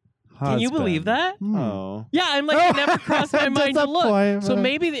 Can you believe that? Hmm. Oh. Yeah, I'm like, it never crossed my mind to look. So Disappointment.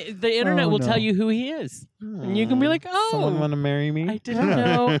 maybe the internet Oh, will tell no. you who he is, and you can be like, oh, Someone want to marry me? I didn't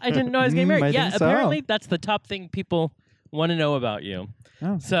know. I didn't know I was getting married. I Yeah, think so. apparently that's the top thing people want to know about you.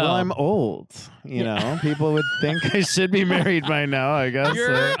 Oh. So Well, I'm old. You know, people would think I should be married by now, I guess.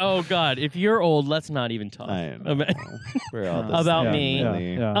 oh God, if you're old, let's not even talk. I know. about- We're all the About same, me.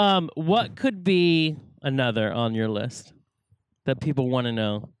 really. Yeah. What could be another on your list that people want to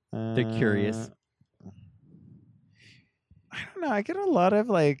know? They're curious. I don't know. I get a lot of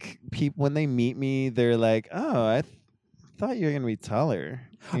like people when they meet me. They're like, "Oh, I thought you were gonna be taller."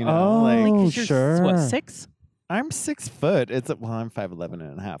 You know, Oh, like 'Cause you're sure. What, 6? I'm 6 foot. I'm 5'11"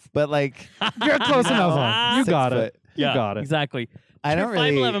 and a half. But like, You're close you enough. know, Hon. You 6 got foot. it. You got it. Exactly. I don't You're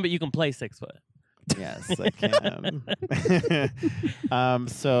really. 5'11", but you can play 6 foot. Yes, I can.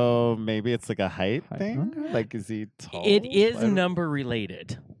 So maybe it's like a height Height, thing. okay. Like, is he tall? It is I don't- number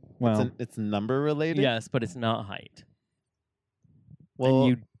related. Well, It's number related. Yes, but it's not height. Well,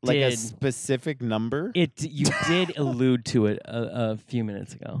 you like a did- specific number. You did allude to it a few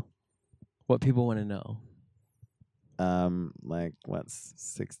minutes ago. What people want to know. Like what's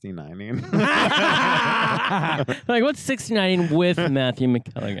 69? Like, what's 69 with Matthew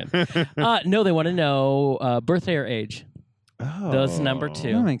McKelligan? No, they want to know birthday or age. Those number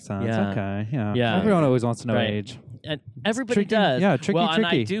 2. that makes sense. Yeah. Okay. Yeah. Yeah. Everyone always wants to know Right. age. And everybody tricky. does. Yeah, tricky, Well, and I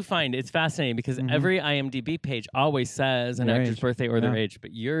tricky. do find it's fascinating because Mhm. every IMDb page always says an Their actor's age. birthday or their Yeah. age,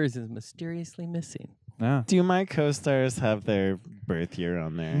 but yours is mysteriously missing. Yeah. Do my co-stars have their birth year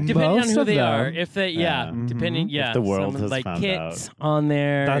on there? Depending Most on who of they them. are. If they, yeah, Yeah. Mhm. depending, If yeah. the world some, has like found Kit's on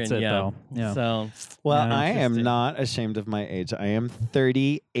there. That's and it, yeah. though. Yeah. So, Well, Yeah, I am interesting. not ashamed of my age. I am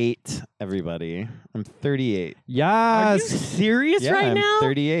 38, everybody. I'm 38. are you Yes. serious Yeah, right I'm now?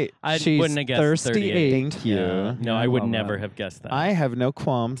 38. I She's wouldn't have guessed 38. 38. Thank you. Yeah. No, Yeah, I I would love never that. have guessed that. I have no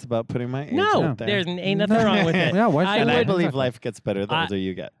qualms about putting my age no, out there. there's ain't nothing wrong with it. Yeah, why I should and I would- believe life gets better the I- older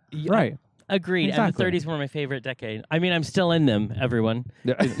you get. Right. Agreed. Exactly. And the 30s were my favorite decade. I mean, I'm still in them, everyone.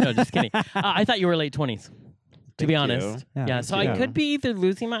 No, just kidding. I thought you were late 20s, to Thank be you. honest. Yeah, Yeah, thank so you. I could be either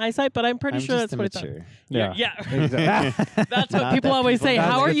losing my eyesight, but I'm pretty I'm sure just that's what I thought. immature. Yeah. Exactly. That's what Not people that always people say. don't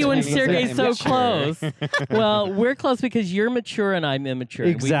How are get you to and me Sergey as so immature. close? Well, we're close because you're mature and I'm immature.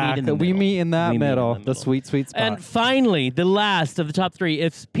 Exactly. We meet in that We meet in middle. the The middle. sweet, sweet spot. And finally, the last of the top 3.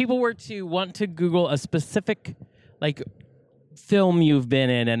 If people were to want to Google a specific, like, film you've been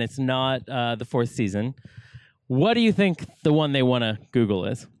in and it's not the 4th season, what do you think the one they want to Google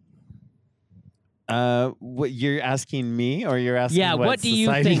is? What you're asking me, or you're asking? Yeah, what do you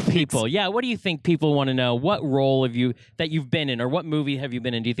society think thinks? people? Yeah, what do you think people want to know? What role have you that you've been in, or what movie have you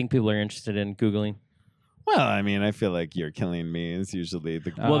been in? Do you think people are interested in googling? Well, I mean, I feel like You're Killing Me is usually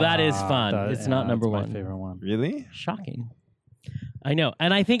the. Well, that is fun. It's not number that's one. My favorite one. Really? Shocking. I know,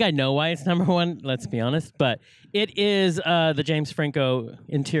 and I think I know why it's number 1. Let's be honest, but it is the James Franco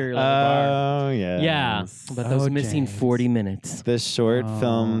interior leather bar. Oh yeah. Yeah, but those Oh, missing James. 40 minutes. The short Oh.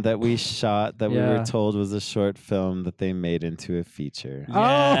 film that we shot that we Yeah. were told was a short film that they made into a feature.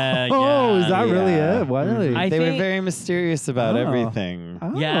 Yeah, oh, yeah. is that really Yeah. it? Really? I They were think- very mysterious about Oh. everything.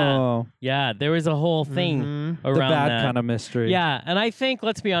 oh. Yeah. Yeah, there was a whole thing Mhm. around The bad that. kind of mystery. Yeah, and I think,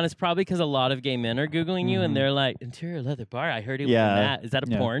 let's be honest, probably because a lot of gay men are Googling you and they're like, interior leather bar, I heard he was in Yeah. that. Is that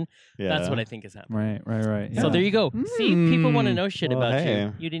a Yeah. porn? Yeah. That's what I think is happening. Right. So Yeah. there you go. See, people want to Mm. know shit Well, about hey.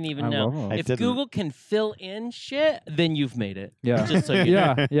 you. You didn't even I know. love it. I If didn't. Google can fill in shit, then you've made it. Yeah. Just so you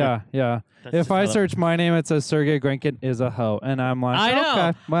know. Yeah. That's If just I how- search my name, it says Sergey Grenkin is a hoe, and I'm like, I know.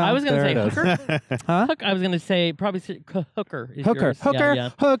 okay, well, I was gonna there say it is. hooker. Huh? I was gonna say probably hooker. Is Hooker, yours. hooker, Yeah.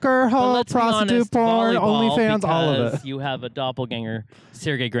 hooker, hoe, let's be prostitute, honest, porn, volleyball- fans, all of because it. you have a doppelganger,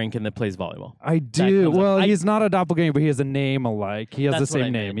 Sergey Grinkin, that plays volleyball. I do. comes up. Well, he's not a doppelganger, but he has a name alike. He has the That's what I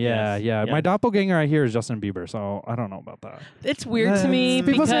same meant, name. Yeah, yes. yeah. Yeah. My doppelganger I hear is Justin Bieber, so I don't know about that. It's weird to me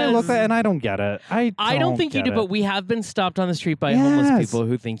People say I look because like, and I don't get it. I don't think you get do, it. but we have been stopped on the street by homeless Yes. people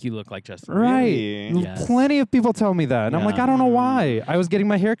who think you look like Justin Bieber. Right. Really? Yes. Plenty of people tell me that. And I'm like, Yeah. I don't know why. I was getting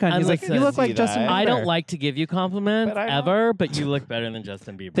my hair cut. And And he's like, listen, you look see like Justin that. Bieber. I don't like to give you compliments But I don't- ever, but you look better than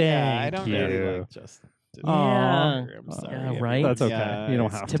Justin Bieber. Thank I don't you. really like Justin. Yeah. I'm sorry. Yeah, right? That's okay. Yeah, you don't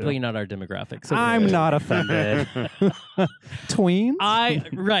it's have Typically to. not our demographic. So I'm not offended. Tweens?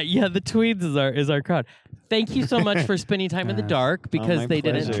 right, yeah, the tweeds is our crowd. Thank you so much for spending time in the Yes. dark because my they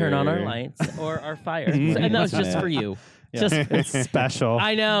didn't turn on our pleasure. lights or our fire. And that was just for you. Just it's special.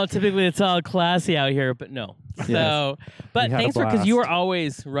 I know, typically it's all classy out here, but no. So, but We had a thanks because you blast. are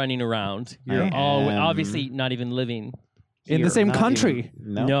always running around. You're I always am. obviously not even living In the here. same Not country.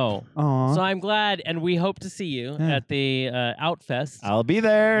 even- no. No. Aw. So I'm glad, and we hope to see you Yeah. at the Outfest. I'll be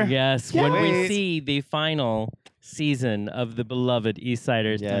there. Yes, when we Wait. see the final season of the beloved East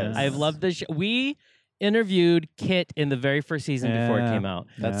Siders. Yes. I've loved this. We interviewed Kit in the very first season before it Yeah. came out.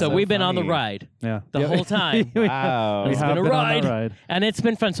 That's So so we've been on the funny. ride yeah. the whole time. Wow. We It's have been a been on ride. that ride. And it's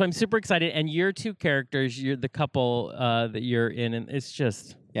been fun. So I'm super excited. And your two characters, you're the couple that you're in, and it's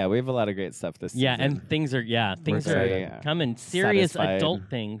just Yeah, we have a lot of great stuff this yeah. season. And things are things are very, coming. Serious satisfied. adult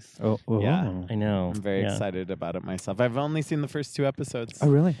things. Oh, Yeah. I know. I'm very Yeah. excited about it myself. I've only seen the first 2 episodes. Oh,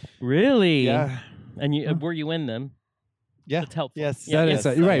 really? Really? Yeah. And you were you in them? Yeah. That's helpful. Yes. Yeah, That yes.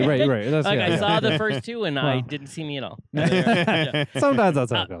 is right. That's Like yeah, I yeah. saw the first 2 and I Wow. didn't see me at all. Sometimes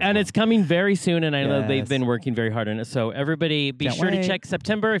that's how it goes. And it's coming very soon, and I know they've Yes. been working very hard on it. So everybody, be Can't sure to wait. check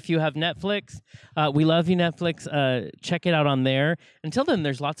September if you have Netflix. We love you, Netflix. Check it out on there. Until then,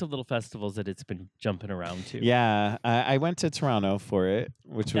 there's lots of little festivals that it's been jumping around to. Yeah, I went to Toronto for it,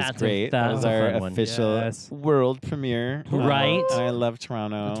 which was That's a- great. that That was was a our fun one. official Yes. world premiere. Right. I love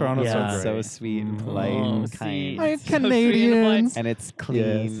Toronto. Toronto's so It's so great. sweet and polite Oh, and see. kind. My So sweet and Canadians. And it's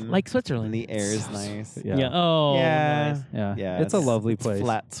clean. Like and Switzerland. the air is nice. Yeah. Yeah. Oh. Yeah. Nice. Yeah. Yeah, It's a lovely place.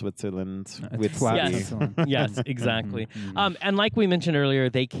 Flat Switzerland It's with flat. sea. Yes. Switzerland. Yes, exactly. Mhm. And like we mentioned earlier,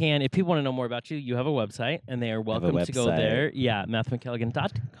 they can, if people want to know more about you, you have a website, and they are welcome to go website. there. Yeah,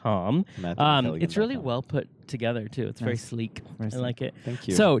 MatthewMcKelligan.com. It's really MatthewMcKelligan.com. well put together, too. It's very Nice. sleek. Very I sleek. like it. Thank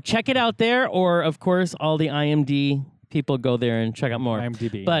you. So check it out there, or, of course, all the IMD people go there and check out more.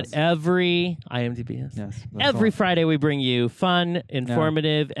 IMDb. But yes. every IMDb, yes. Yes, that's Every the Friday we bring you fun,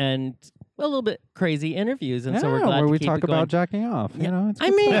 informative, and a little bit crazy interviews, and one. so we're Yeah, glad where to we keep talk it going. about jacking off. Yeah. You know, it's I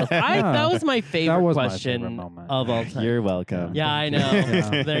good mean, stuff. Yeah. that was my favorite was my question favorite moment. of all time. You're welcome. Yeah, I know.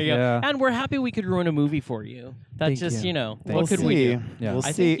 Yeah. There you go. Yeah. And we're happy we could ruin a movie for you. That's Thank just, you. know, Thank what We'll could see. we do? Yeah. We'll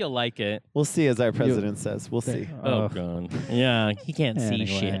I see. think you'll like it. We'll see, as our president says. We'll see. Oh, God. Yeah, he can't see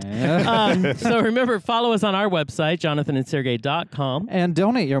shit. Anyway. So remember, follow us on our website, jonathanandsergey.com. And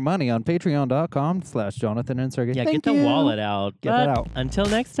donate your money on patreon.com/Jonathan and Sergey. Yeah, Thank get the you. wallet out. Get that But out. Until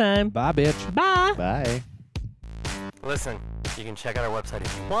next time. Bye, bitch. Bye. Bye. Listen, you can check out our website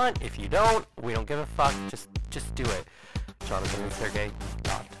if you want. If you don't, we don't give a fuck. Just do it.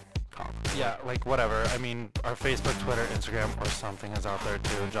 JonathanandSergey.com. Yeah, like whatever. I mean, our Facebook, Twitter, Instagram, or something is out there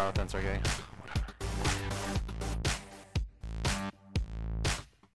too. Jonathan Sergey.